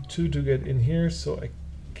need 2 to get in here, so I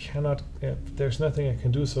cannot. Yeah, there's nothing I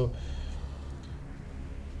can do. So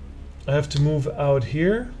I have to move out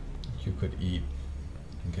here. You could eat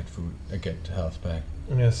and get food, get health back.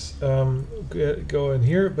 Yes, go in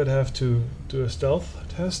here, but I have to do a stealth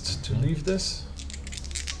test to leave this.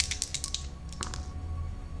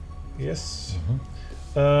 Yes.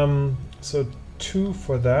 So 2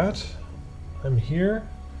 for that. I'm here,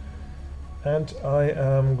 and I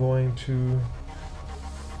am going to.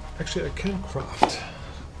 Actually, I can craft.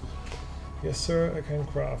 Yes, sir, I can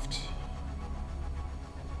craft.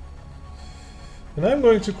 And I'm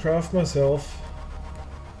going to craft myself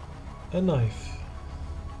a knife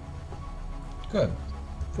Good.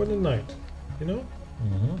 for the night. You know,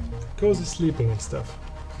 Mm-hmm. cozy sleeping and stuff.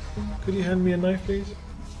 Could you hand me a knife, please?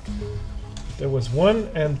 There was one,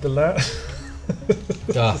 and the last.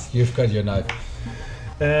 You've got your knife.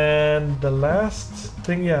 And the last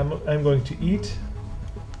thing, yeah, I'm going to eat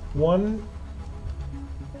 1,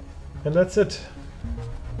 and that's it.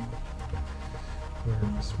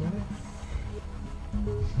 Where is my knife?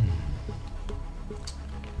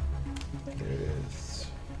 There it is.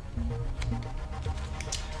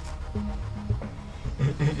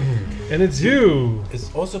 And it's you!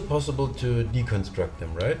 It's also possible to deconstruct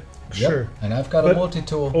them, right? Sure. And I've got a But-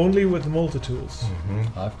 multi-tool. Only with multi-tools.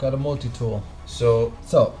 I've got a multi-tool. So,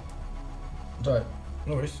 So, sorry.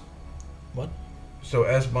 no worries. What? So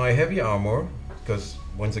as my heavy armor, because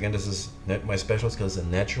once again this is my special skill is a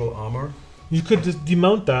natural armor. You could just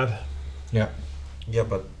demount that. Yeah. Yeah,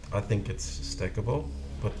 but I think it's stackable.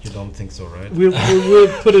 But you don't think so, right? We'll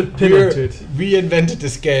put a pin into it. We invented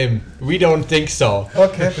this game. We don't think so.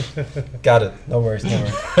 Okay. Got it. No worries, no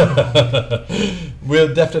worries.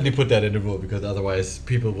 We'll definitely put that in the rule because otherwise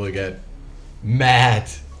people will get mad.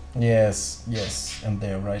 Yes, and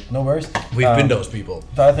they're right. No worries. We've been those people.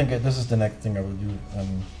 I think this is the next thing I will do.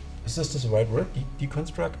 Is this the right word?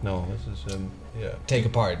 Deconstruct? No, this is yeah. Take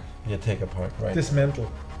apart. Yeah, take apart, right?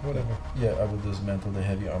 Dismantle. Whatever. Yeah, I will dismantle the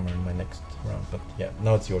heavy armor in my next round. But yeah,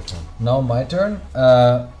 now it's your turn. Now my turn.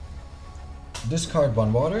 Discard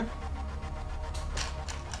 1 water.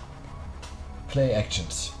 Play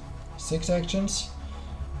actions. 6 actions.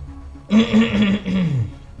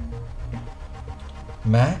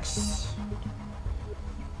 Max.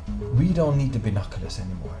 We don't need the binoculars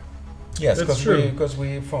anymore. Yes, That's true. because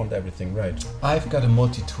we found everything, right? I've got a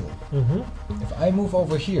multi-tool. Mm-hmm. If I move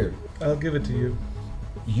over here, I'll give it to you.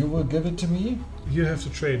 you will give it to me. You have to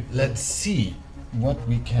trade. Let's see what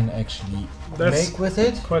we can actually That's make with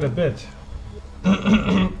it. quite a bit.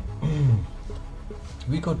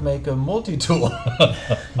 We could make a multi-tool.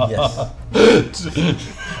 Yes.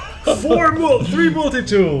 3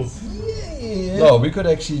 multi-tools! No, we could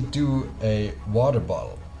actually do a water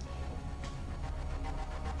bottle,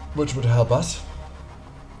 which would help us.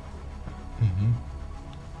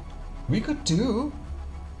 We could do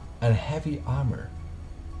a heavy armor.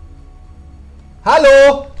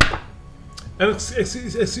 Hello! And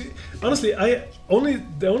honestly,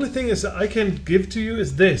 the only thing is that I can give to you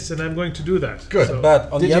is this, and I'm going to do that. Good. So-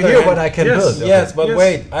 But on Did the you other hear hand, what I can yes, build? Yes, but Yes.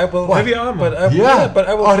 wait, I will. Heavy armor. But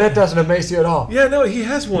I will. Oh, that doesn't amaze you at all. Yeah, no, he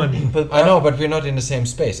has one. But I know, but we're not in the same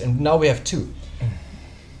space, and now we have 2.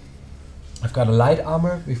 I've got a light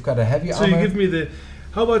armor. We've got a heavy So armor. you give me the.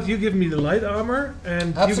 How about you give me the light armor,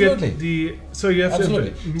 and Absolutely. you get the. So you have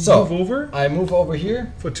Absolutely. to move So- over I move over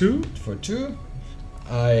here for 2. for 2.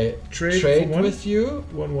 I Trade trade for one? with you,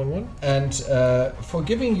 1-1-1. and for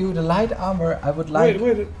giving you the light armor, I would like.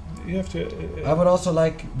 Wait. You have to. I would also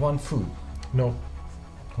like one food. No.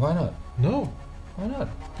 Why not? No. Why not?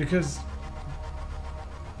 Because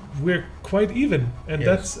we're quite even, and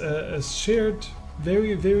Yes. that's a shared,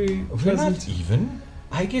 very, very We're pleasant. not even.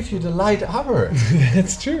 I give you the light armor.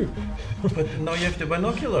 That's true. But now you have the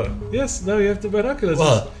binocular. Yes. Now you have the binoculars.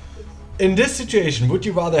 Well, in this situation, would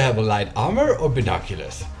you rather have a light armor or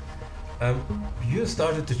binoculars? You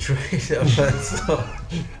started to trade, so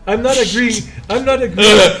I'm not agreeing. I'm not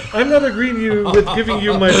agreeing you with giving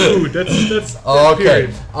you my food. That's Okay.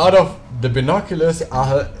 period. Out of the binoculars,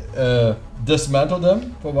 I'll dismantle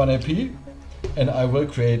them for 1 AP, and I will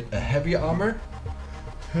create a heavy armor.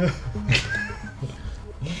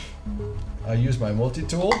 I use my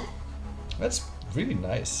multi-tool. That's really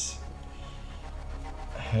nice.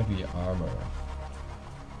 Heavy armor.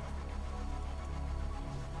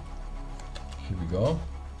 Here we go.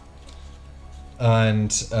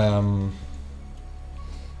 And I'm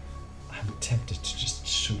tempted to just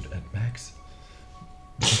shoot at Max.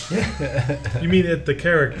 You mean at the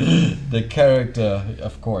character? The character,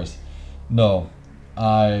 of course. No,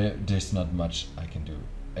 there's not much I can do.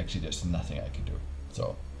 Actually, there's nothing I can do.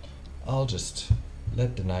 So, I'll just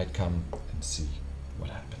let the night come and see what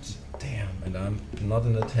happens. damn. And I'm not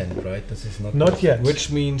in the tent, right? This is not. Not yet. Which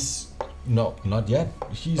means, no, not yet.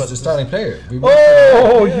 He's But the starting player. We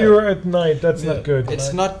Oh, Yeah. you're at night. That's Yeah. not good.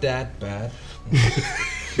 It's not that bad.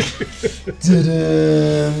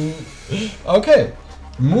 Okay,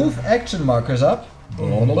 move action markers up.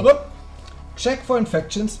 Check for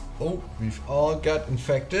infections. Oh, we've all got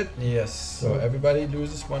infected. Yes. So everybody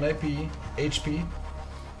loses 1 HP.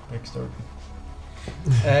 Backstory.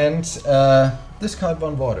 And discard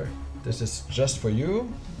 1 water. This is just for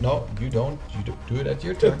you. No, you don't. You do it at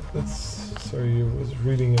your turn. Sorry, I was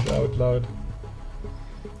reading it out loud.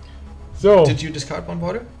 So Did you discard 1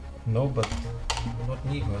 water? No, but not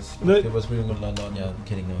me, because No. it was reading with London. Yeah, I'm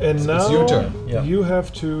kidding. No. and it's now your turn. Yeah. you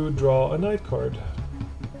have to draw a night card.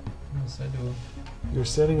 Yes, I do. You're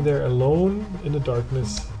standing there alone in the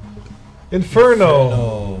darkness.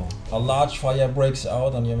 Inferno. A large fire breaks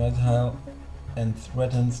out on your metal and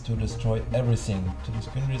threatens to destroy everything. To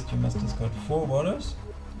discard this, you must discard 4 waters.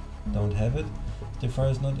 Don't have it. If the fire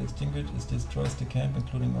is not extinguished, it destroys the camp,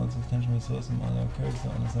 including all substantial resources and other characters,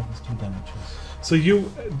 and suffers 2 damages. So you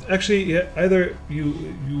actually either you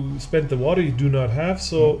spend the water you do not have,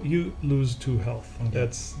 so you lose 2 health. Okay.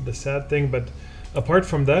 That's the sad thing. But apart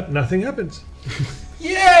from that, nothing happens.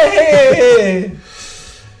 Yay!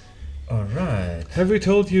 Alright. Have we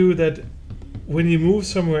told you that when you move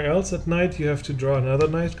somewhere else at night, you have to draw another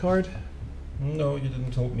night card? No, you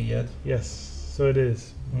didn't told me yet. Yes. So it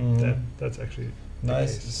is. That's actually the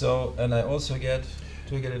Nice. case. So, and I also get.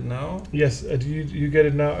 Do I get it now? Yes, you get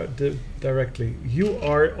it now directly. You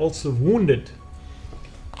are also wounded.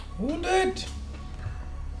 Wounded!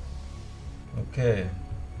 Okay.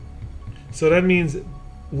 So that means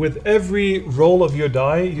with every roll of your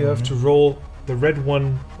die, you have to roll the red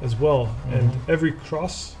one as well. And every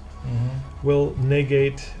cross will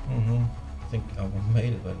negate. I think I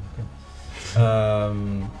made it, but okay.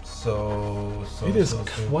 So It is so.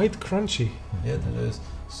 quite crunchy. Yeah, it is.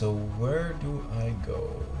 So where do I go?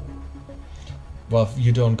 Well,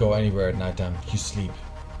 you don't go anywhere at nighttime. You sleep.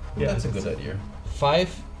 Yeah, That's a good idea.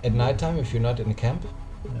 5 at nighttime if you're not in the camp.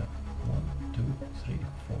 Yeah. 1, 2, 3,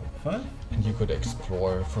 4, 5. And you could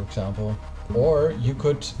explore, for example. Or you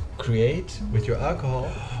could create with your alcohol.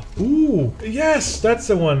 Ooh, yes, that's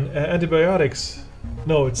the one. Antibiotics.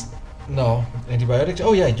 No, it's No, antibiotics.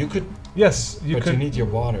 Oh yeah, you could. yes. You but could. you need your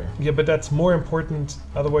water. Yeah, but that's more important.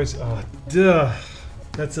 Otherwise, duh.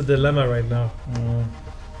 That's a dilemma right now.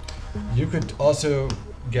 You could also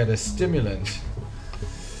get a stimulant,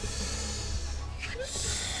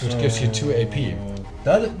 which gives you 2 AP.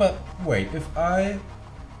 That is, but wait, if I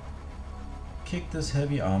kick this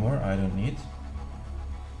heavy armor, I don't need.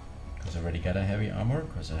 Because I already got a heavy armor,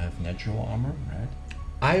 because I have natural armor, right?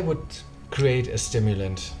 I would create a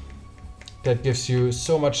stimulant that gives you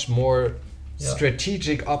so much more Yeah.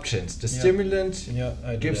 strategic options. The Yeah. stimulant Yeah,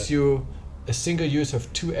 I do gives that. you a single use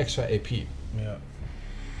of 2 extra AP. Yeah.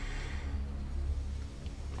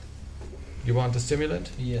 You want the stimulant?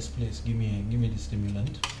 Yes, please give me the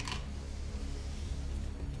stimulant.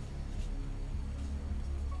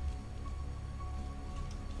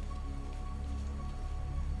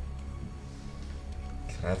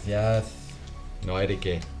 Gracias. No hay de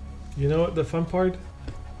qué. You know what the fun part?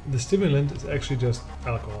 The stimulant is actually just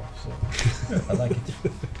alcohol. So I like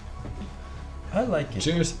it. I like it.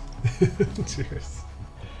 Cheers. cheers.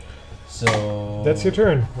 So That's your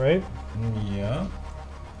turn, right? Yeah.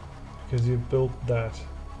 Because you built that.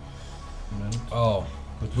 Oh,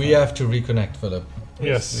 we have to reconnect, Philip.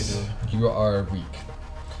 Yes. we do. You are weak.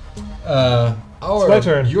 It's my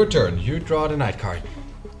turn. Your turn. You draw the night card.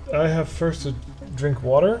 I have first to drink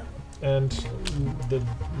water, and the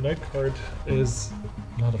night card is.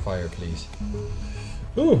 Not a fire, please.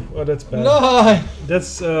 Ooh, oh, that's bad. No!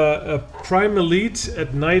 That's a prime elite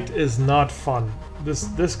at night is not fun.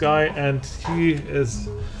 This guy, and he is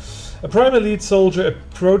a prime elite soldier,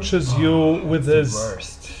 approaches you with his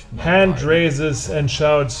hand raises and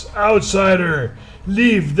shouts, "Outsider,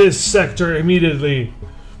 leave this sector immediately."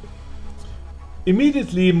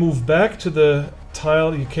 Immediately move back to the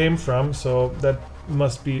tile you came from, so that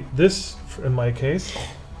must be this in my case.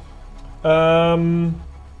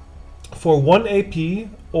 For 1 AP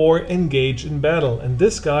or engage in battle. And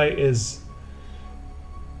this guy is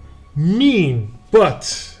mean,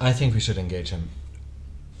 but I think we should engage him.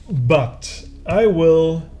 I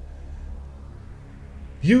will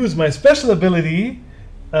use my special ability.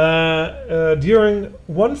 During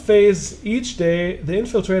one phase each day, the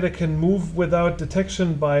infiltrator can move without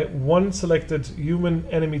detection by one selected human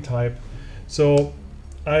enemy type. So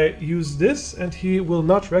I use this, and he will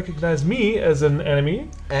not recognize me as an enemy.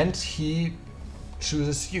 And he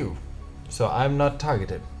chooses you. So I'm not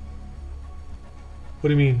targeted. What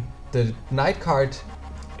do you mean? The night card.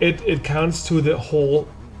 It counts to the whole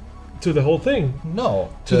thing. No.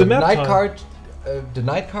 To the map night tile. card. The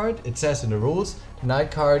night card. It says in the rules. The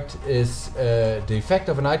night card is the effect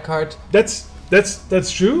of a night card.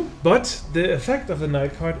 That's true, but the effect of the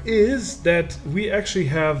night card is that we actually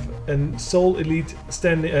have a soul elite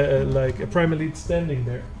standing, like a prime elite standing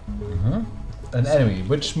there. An enemy,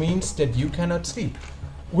 which means that you cannot sleep.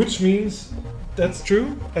 Which means that's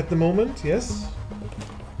true at the moment. Yes,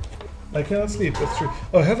 I cannot sleep. That's true.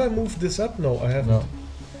 Oh, have I moved this up? No, I haven't. No.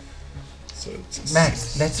 So it's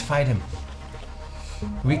Max, let's fight him.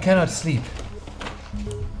 We cannot sleep.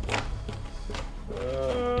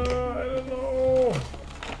 I don't know.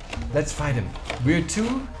 Let's fight him. We're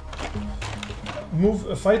two.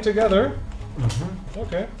 Fight together.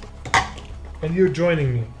 Okay. And you're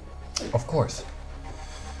joining me. Of course.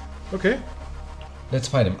 Okay. Let's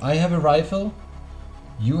fight him. I have a rifle.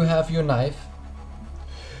 You have your knife.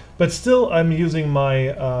 But still, I'm using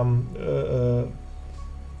my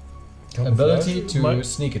Ability to My-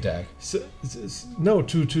 sneak attack. no,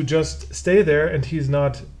 to just stay there, and he's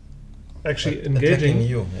not actually engaging. Attacking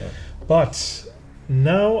you. Yeah. But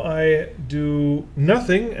now I do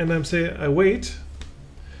nothing, and I'm saying I wait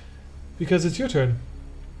because it's your turn,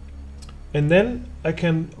 and then I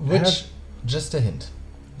can Which, just a hint,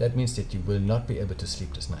 that means that you will not be able to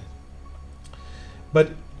sleep this night. but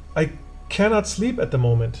I cannot sleep at the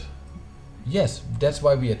moment. Yes, that's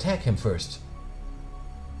why we attack him first.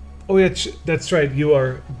 Oh yeah, that's right. You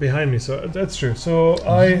are behind me, so that's true. So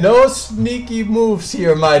I No sneaky moves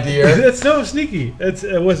here, my dear. that's no sneaky.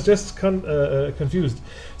 I was just confused.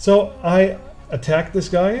 So I attack this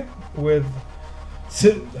guy with.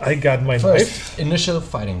 I got my knife. First, initial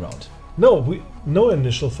fighting round. No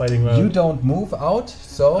initial fighting round. You don't move out,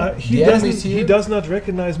 so He the doesn't. enemies here. He does not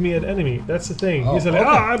recognize me as enemy. That's the thing. Oh, He's like, okay.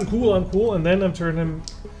 I'm cool, and then I'm turning him.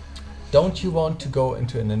 Don't you want to go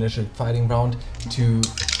into an initial fighting round to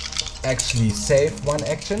actually save one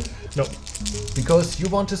action? No, Because you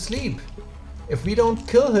want to sleep. If we don't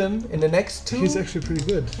kill him in the next two... he's actually pretty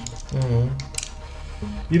good.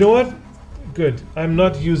 You know what? Good. I'm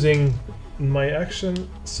not using my action,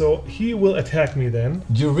 so he will attack me then.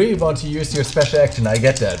 You really want to use your special action, I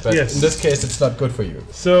get that. But Yes. in this case, it's not good for you.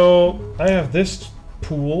 So I have this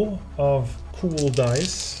pool of cool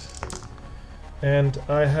dice, and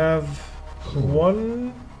I have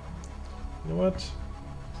one. You know what?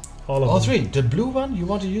 All of All them. three. The blue one? You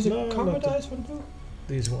want to use No, a karma not the- dice for the blue?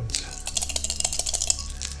 These ones.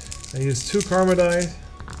 I use 2 karma die.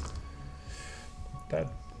 That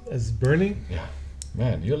is burning. Yeah.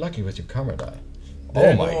 Man, you're lucky with your karma die.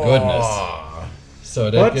 There. Oh my goodness. So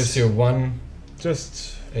that But- gives you 1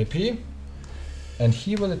 Just AP. And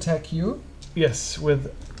he will attack you. yes,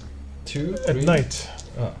 with 2, at 3. night.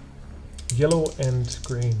 Ah, Yellow and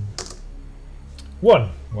green. 1.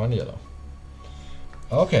 1 yellow.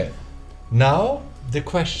 Okay. Now, the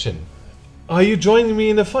question. Are you joining me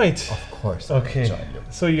in the fight? Of course, I'm Okay. gonna join you.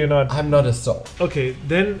 So you're not. I'm not a soul. Okay,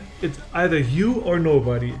 then it's either you or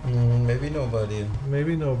nobody. Maybe nobody.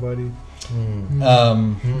 Maybe nobody.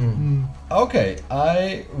 Okay,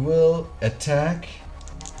 I will attack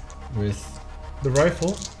with The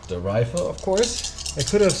rifle. the rifle, of course. I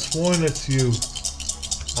could have sworn it's you.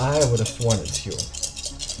 I would have sworn it's you.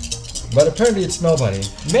 But apparently it's nobody.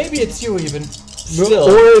 Maybe it's you even. No, Still.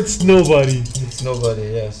 or it's nobody. It's nobody,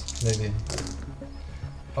 yes, maybe.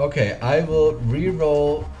 Okay, I will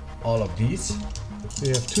re-roll all of these. We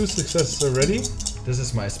have 2 successes already. This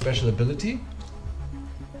is my special ability.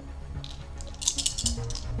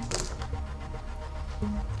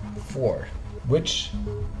 4, which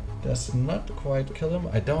does not quite kill him.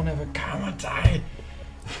 I don't have a karma die.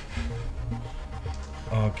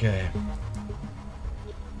 Okay.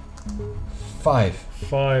 5.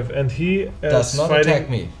 5, and he Does is not fighting. attack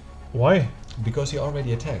me Why? because he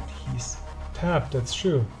already attacked. He's Tapped, that's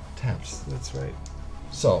true. taps. That's right.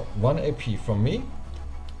 So 1 AP from me.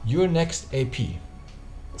 Your next AP.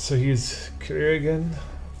 So he's clear again.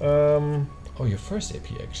 Oh, your first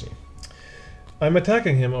AP actually. I'm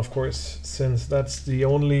attacking him, of course, since that's the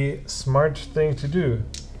only smart thing to do.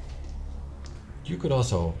 You could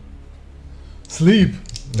also. Sleep.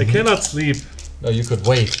 I cannot sleep. No, you could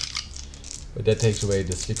wait. But that takes away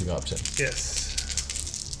the sleeping option. Yes.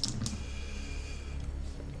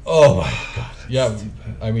 Oh my god. Yeah,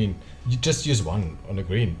 I mean, you just use 1 on the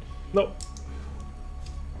green. No.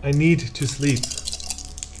 I need to sleep.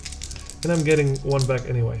 And I'm getting 1 back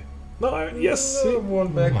anyway. No, yes. See? One Oh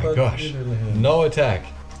back, my but gosh. you didn't hit. No attack.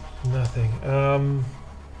 Nothing.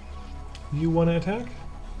 You want to attack?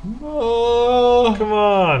 Oh, Come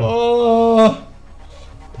on. oh.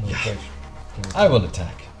 No attack. I will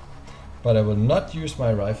attack. But I will not use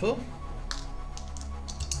my rifle.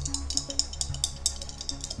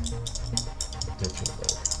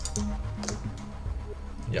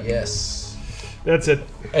 Yep. Yes. That's it.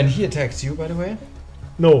 And he attacks you, by the way?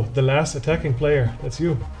 No, the last attacking player. That's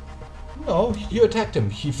you. No, you attacked him.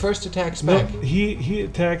 He first attacks No, back. he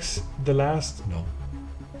attacks the last. No.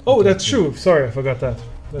 Oh, that's true. Sorry, I forgot that.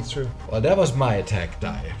 That's true. Well, that was my attack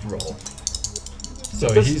die roll. So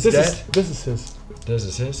this, he's this dead. Is, this is his. This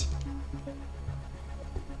is his.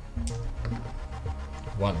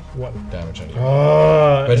 1 1. damage on you.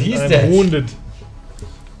 Ah, But he's I'm dead. wounded.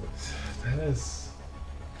 That is.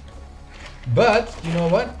 But you know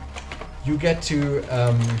what? You get to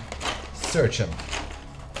search him.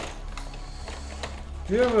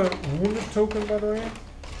 Do you have a wounded token, by the way?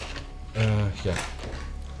 Yeah.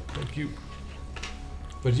 Thank you.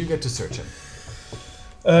 But you get to search him.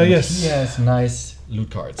 And Yes. He has nice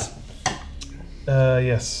loot cards.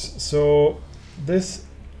 Yes. So this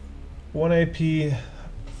 1 AP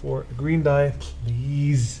for a green die,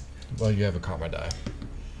 please. Well, you have a karma die.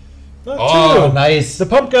 Not two. nice. The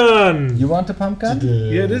pumpkin. You want a pumpkin?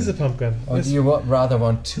 Yeah, it is a pumpkin. Or Yes. do you rather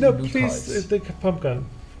want 2 No, loot please. cards? The pumpkin.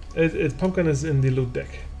 Pumpkin is in the loot deck.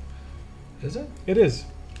 Is it? It is.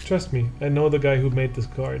 Trust me. I know the guy who made these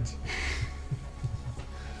cards.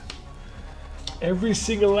 Every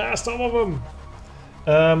single last one of them.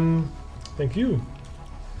 Thank you.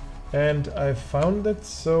 And I found it.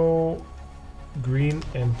 So green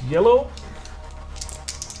and yellow.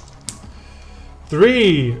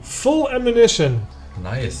 3 full ammunition.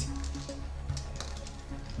 Nice.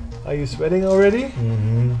 Are you sweating already?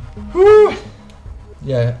 Mm-hmm. Whew.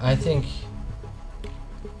 Yeah, I think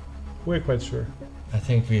We're quite sure.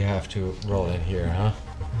 we have to roll in here, huh?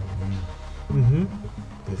 Mm-hmm.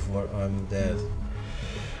 Before I'm dead.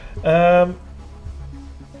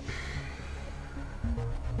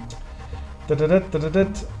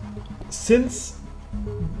 Since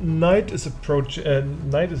night is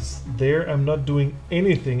night is there. I'm not doing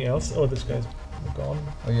anything else. Oh, this guy's gone.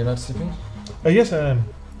 Oh, you're not sleeping? Yes, I am.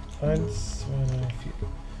 1, 2, 3.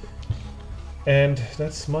 And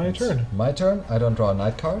that's my turn. My turn. I don't draw a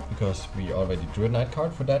night card because we already drew a night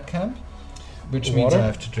card for that camp, which means Water? I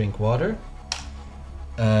have to drink water.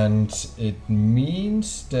 And it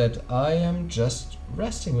means that I am just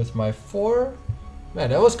resting with my 4.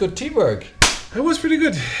 Man, that was good teamwork. That was pretty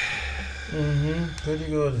good. Mm-hmm. Pretty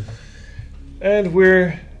good. And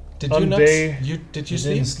we're Did On you not? day- Did You you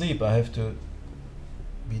didn't sleep? sleep. I have to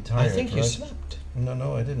be I tired. think you right? slept.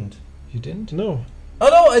 No, I didn't. You didn't? no. Oh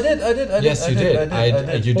no, I did. Yes, you did. I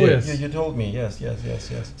did. You Oh, did. yes. You told me. Yes.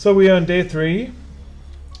 So we are on day 3.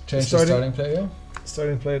 Change Starting- the starting player.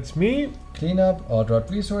 Starting play. It's me. Clean up, all drought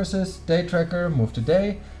resources, day tracker, move to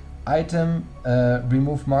day, item,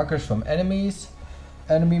 remove markers from enemies,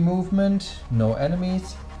 enemy movement, no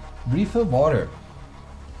enemies, refill water.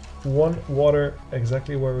 1 water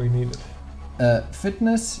exactly where we need it.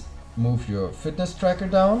 Fitness, move your fitness tracker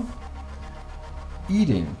down.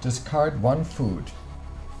 Eating, discard 1 food.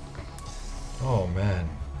 Oh man.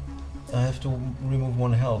 I have to remove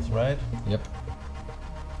 1 health, right? Yep.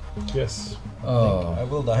 Yes. I Oh.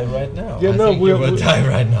 will die right now. Yeah, I no, think you will die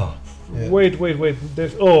right now. Yeah. Wait.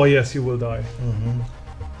 There's. Oh yes, you will die. Mm-hmm.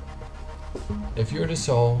 If you're the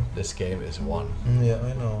soul, this game is won. Yeah,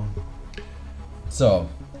 I know. So,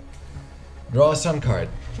 draw a sun card.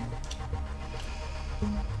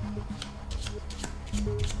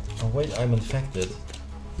 Oh wait, I'm infected.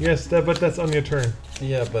 Yes, but that's on your turn.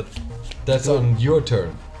 Yeah, but That's on your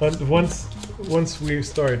turn. But once we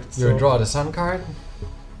start. You draw the sun card.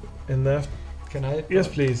 In left. Can I? Yes,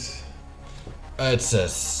 please. It's a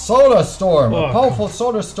solar storm. Oh, A powerful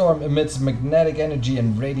solar storm emits magnetic energy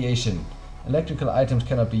and radiation. Electrical items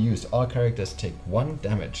cannot be used. All characters take 1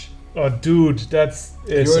 damage. Oh, dude, that's.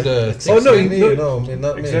 You're the. Oh, no, me, no,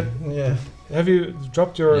 not except- me. Yeah. Have you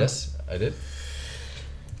dropped your? Yes, I did.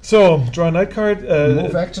 So draw a night card.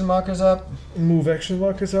 Move action markers up. Move action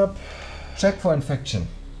markers up. Check for infection.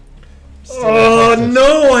 Still Oh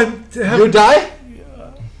infected. no! You die?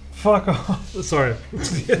 Fuck off. Sorry.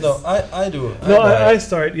 No, I do. No, die. I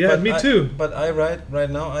start. Yeah, But me too. But right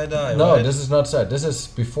now I die. No, right? this is not set. This is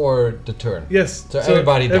before the turn. Yes. So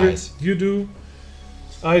everybody dies. You do.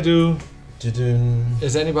 I do. Dun-dun.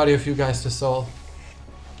 Is anybody of you guys the soul?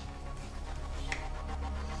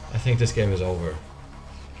 I think this game is over.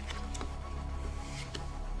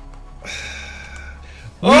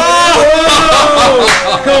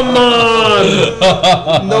 Oh! Come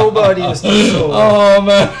on! Nobody is the soul. Oh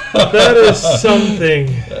man, That is something.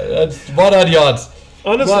 what are the odds?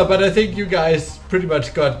 Honestly, Well, but I think you guys pretty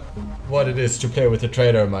much got what it is to play with a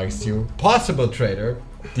traitor amongst you. Possible traitor.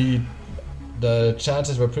 The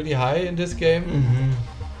chances were pretty high in this game.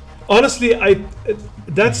 honestly,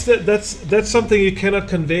 that's something you cannot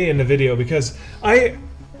convey in the video because I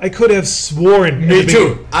could have sworn. Me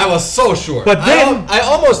too. I was so sure. But then- I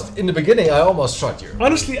almost in the beginning I almost shot you.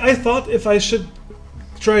 Honestly, I thought if I should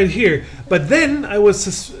try it here, but then I was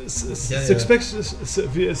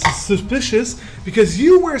suspicious because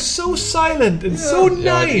you were so silent and so Yeah,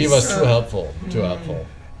 nice. he was too helpful. Too helpful.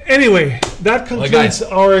 Anyway, that concludes guys,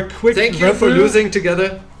 our quick. Thank you for run-through. losing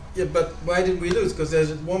together. Yeah, but why did we lose? Because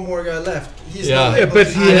there's one more guy left. He's Yeah. not Yeah, able but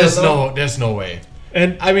to he do has it alone. There's no way.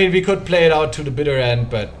 And I mean, we could play it out to the bitter end,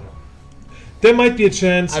 but there might be a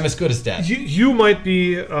chance I'm as good as that. you might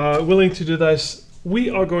be willing to do this. We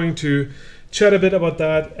are going to chat a bit about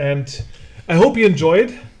that, and I hope you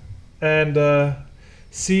enjoyed. And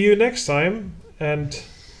see you next time. And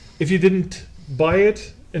if you didn't buy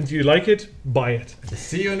it and you like it, buy it.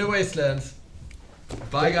 See you in the wastelands.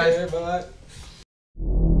 Bye, guys. Bye.